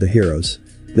rest of the heroes.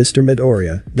 Mr.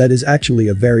 Midoriya, that is actually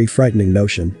a very frightening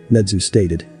notion, Nezu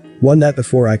stated. One that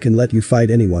before I can let you fight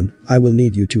anyone, I will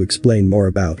need you to explain more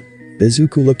about.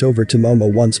 Izuku looked over to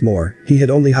Momo once more. He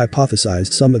had only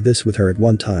hypothesized some of this with her at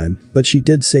one time, but she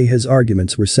did say his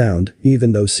arguments were sound,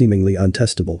 even though seemingly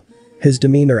untestable. His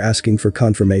demeanor asking for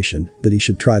confirmation that he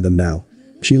should try them now.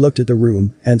 She looked at the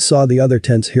room and saw the other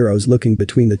tense heroes looking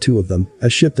between the two of them. A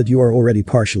ship that you are already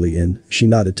partially in, she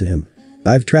nodded to him.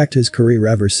 I've tracked his career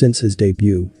ever since his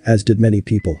debut, as did many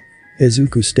people.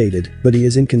 Izuku stated, but he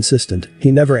is inconsistent.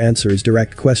 He never answers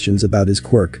direct questions about his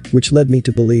quirk, which led me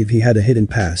to believe he had a hidden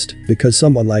past, because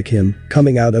someone like him,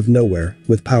 coming out of nowhere,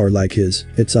 with power like his,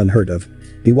 it's unheard of.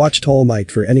 He watched All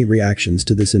Might for any reactions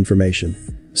to this information.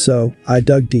 So, I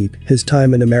dug deep, his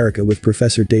time in America with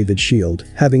Professor David Shield,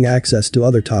 having access to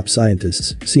other top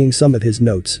scientists, seeing some of his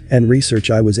notes and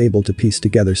research I was able to piece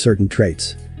together certain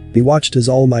traits. He watched as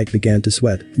All Might began to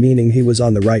sweat, meaning he was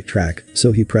on the right track,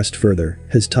 so he pressed further.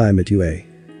 His time at UA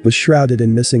was shrouded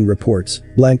in missing reports,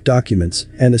 blank documents,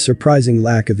 and a surprising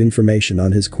lack of information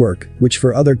on his quirk, which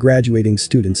for other graduating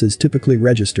students is typically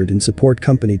registered in support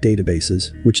company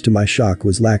databases, which to my shock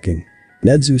was lacking.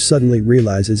 Nedzu suddenly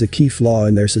realizes a key flaw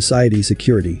in their society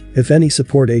security. If any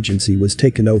support agency was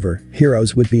taken over,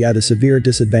 heroes would be at a severe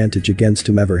disadvantage against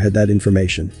whomever had that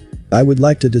information. I would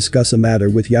like to discuss a matter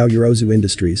with Yaoyorozu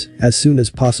Industries as soon as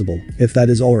possible, if that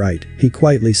is alright, he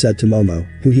quietly said to Momo,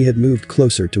 who he had moved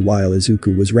closer to while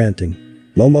Izuku was ranting.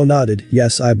 Momo nodded,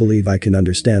 yes, I believe I can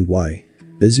understand why.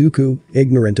 Izuku,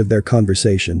 ignorant of their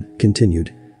conversation,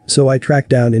 continued. So I tracked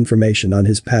down information on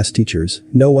his past teachers.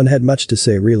 No one had much to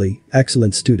say really.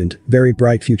 Excellent student, very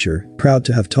bright future, proud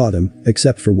to have taught him,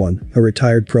 except for one, a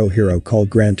retired pro hero called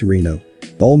Gran Torino.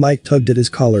 All Might tugged at his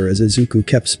collar as Izuku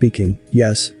kept speaking.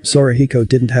 Yes, Sorahiko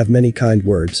didn't have many kind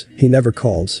words. He never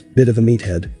calls. Bit of a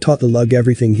meathead. Taught the lug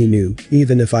everything he knew,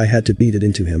 even if I had to beat it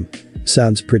into him.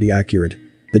 Sounds pretty accurate.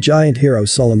 The giant hero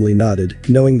solemnly nodded,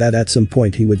 knowing that at some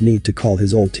point he would need to call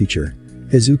his old teacher.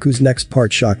 Izuku's next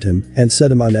part shocked him and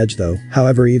set him on edge though,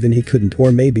 however even he couldn't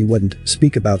or maybe wouldn't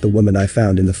speak about the woman I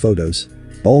found in the photos.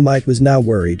 All Might was now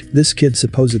worried. This kid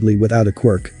supposedly without a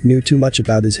quirk knew too much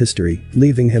about his history,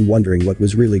 leaving him wondering what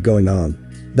was really going on.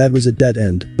 That was a dead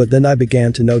end, but then I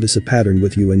began to notice a pattern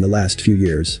with you in the last few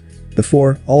years.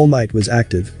 Before, All Might was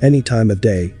active, any time of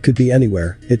day, could be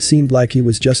anywhere. It seemed like he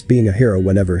was just being a hero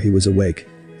whenever he was awake.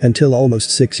 Until almost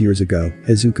 6 years ago,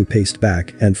 Izuku paced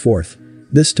back and forth.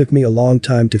 This took me a long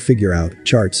time to figure out: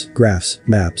 charts, graphs,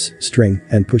 maps, string,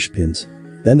 and pushpins.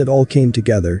 Then it all came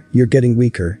together. You're getting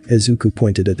weaker, Izuku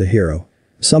pointed at the hero.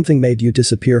 Something made you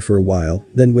disappear for a while,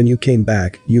 then when you came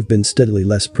back, you've been steadily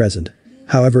less present.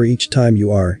 However, each time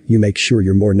you make sure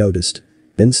you're more noticed.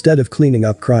 Instead of cleaning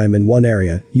up crime in one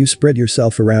area, you spread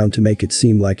yourself around to make it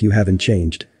seem like you haven't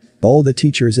changed. All the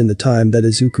teachers in the time that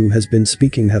Izuku has been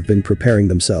speaking have been preparing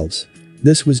themselves.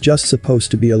 This was just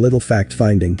supposed to be a little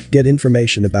fact-finding, get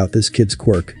information about this kid's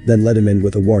quirk, then let him in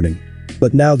with a warning.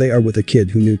 But now they are with a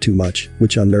kid who knew too much,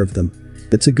 which unnerved them.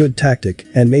 It's a good tactic,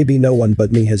 and maybe no one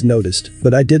but me has noticed,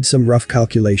 but I did some rough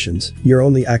calculations. You're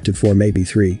only active for maybe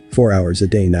 3-4 hours a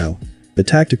day now. The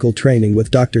tactical training with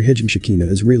Dr. Hijimshikina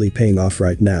is really paying off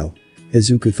right now.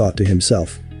 Izuku thought to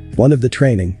himself. One of the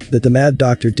training that the Mad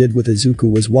Doctor did with Izuku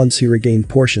was once he regained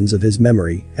portions of his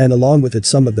memory, and along with it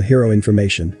some of the hero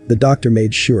information, the doctor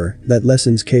made sure that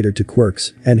lessons catered to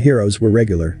quirks and heroes were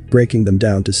regular, breaking them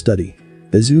down to study.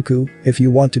 Izuku, if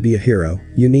you want to be a hero,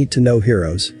 you need to know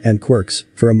heroes and quirks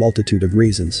for a multitude of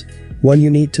reasons. One, you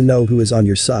need to know who is on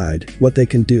your side, what they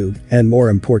can do, and more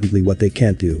importantly what they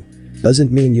can't do.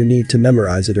 Doesn't mean you need to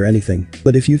memorize it or anything,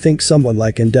 but if you think someone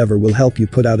like Endeavor will help you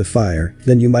put out a fire,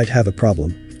 then you might have a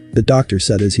problem. The doctor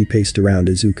said as he paced around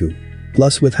Izuku.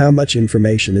 Plus, with how much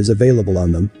information is available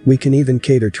on them, we can even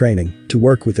cater training to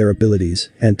work with their abilities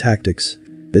and tactics.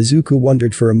 Izuku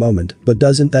wondered for a moment, but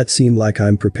doesn't that seem like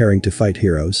I'm preparing to fight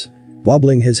heroes?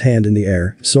 Wobbling his hand in the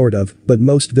air, sort of, but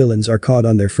most villains are caught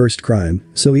on their first crime,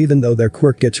 so even though their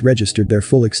quirk gets registered, their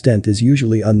full extent is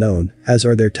usually unknown, as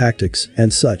are their tactics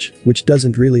and such, which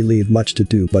doesn't really leave much to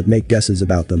do but make guesses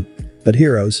about them. But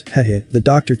heroes, hehe, the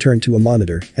doctor turned to a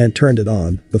monitor and turned it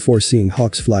on before seeing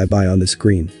hawks fly by on the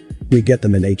screen. We get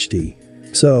them in HD.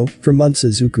 So, for months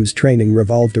Izuku's training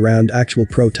revolved around actual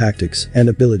pro tactics and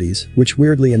abilities, which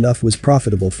weirdly enough was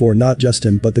profitable for not just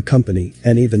him but the company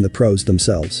and even the pros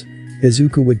themselves.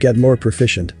 Izuku would get more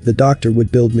proficient, the doctor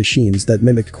would build machines that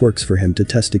mimicked quirks for him to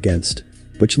test against.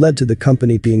 Which led to the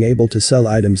company being able to sell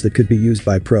items that could be used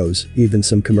by pros, even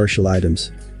some commercial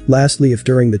items. Lastly, if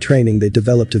during the training they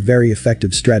developed a very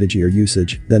effective strategy or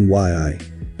usage, then I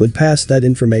would pass that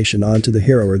information on to the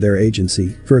hero or their agency,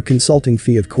 for a consulting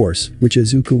fee of course, which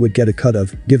Izuku would get a cut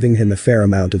of, giving him a fair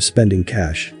amount of spending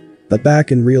cash. But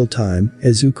back in real time,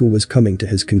 Izuku was coming to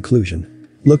his conclusion.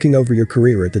 Looking over your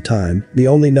career at the time, the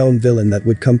only known villain that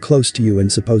would come close to you in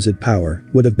supposed power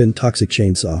would have been Toxic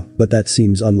Chainsaw, but that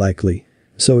seems unlikely.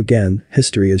 So again,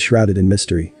 history is shrouded in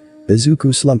mystery.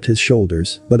 Izuku slumped his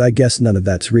shoulders, but I guess none of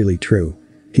that's really true.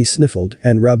 He sniffled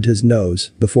and rubbed his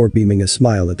nose before beaming a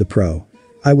smile at the pro.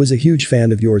 I was a huge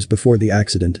fan of yours before the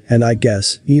accident, and I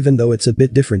guess, even though it's a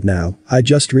bit different now, I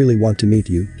just really want to meet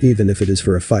you, even if it is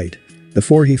for a fight.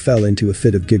 Before he fell into a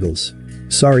fit of giggles.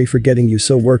 Sorry for getting you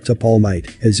so worked up, All Might.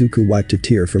 Izuku wiped a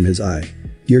tear from his eye.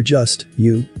 You're just,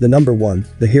 you, the number one,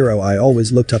 the hero I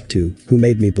always looked up to, who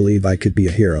made me believe I could be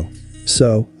a hero.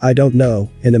 So, I don't know,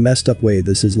 in a messed up way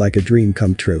this is like a dream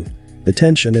come true. The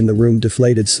tension in the room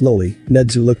deflated slowly.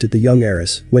 Nezu looked at the young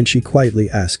heiress when she quietly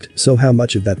asked, so how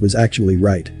much of that was actually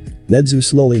right? Nezu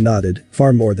slowly nodded,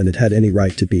 far more than it had any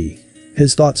right to be.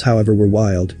 His thoughts however were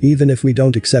wild. Even if we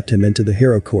don't accept him into the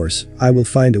hero course, I will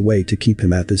find a way to keep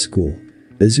him at this school.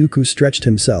 Izuku stretched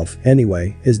himself.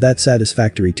 Anyway, is that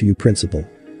satisfactory to you, principal?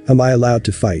 Am I allowed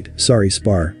to fight,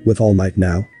 spar, with All Might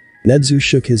now? Nezu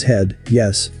shook his head.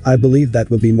 Yes, I believe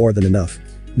that will be more than enough.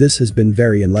 This has been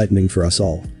very enlightening for us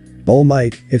all. All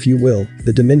Might, if you will,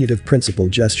 the diminutive principal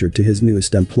gestured to his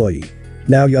newest employee.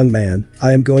 Now young man,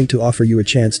 I am going to offer you a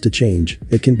chance to change.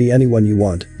 It can be anyone you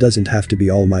want, doesn't have to be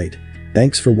All Might.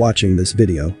 Thanks for watching this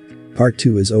video. Part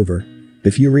 2 is over.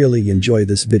 If you really enjoy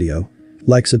this video,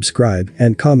 like, subscribe,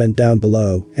 and comment down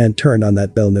below, and turn on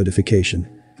that bell notification.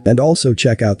 And also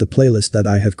check out the playlist that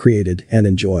I have created and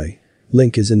enjoy.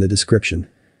 Link is in the description.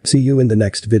 See you in the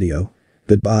next video.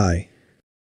 Goodbye.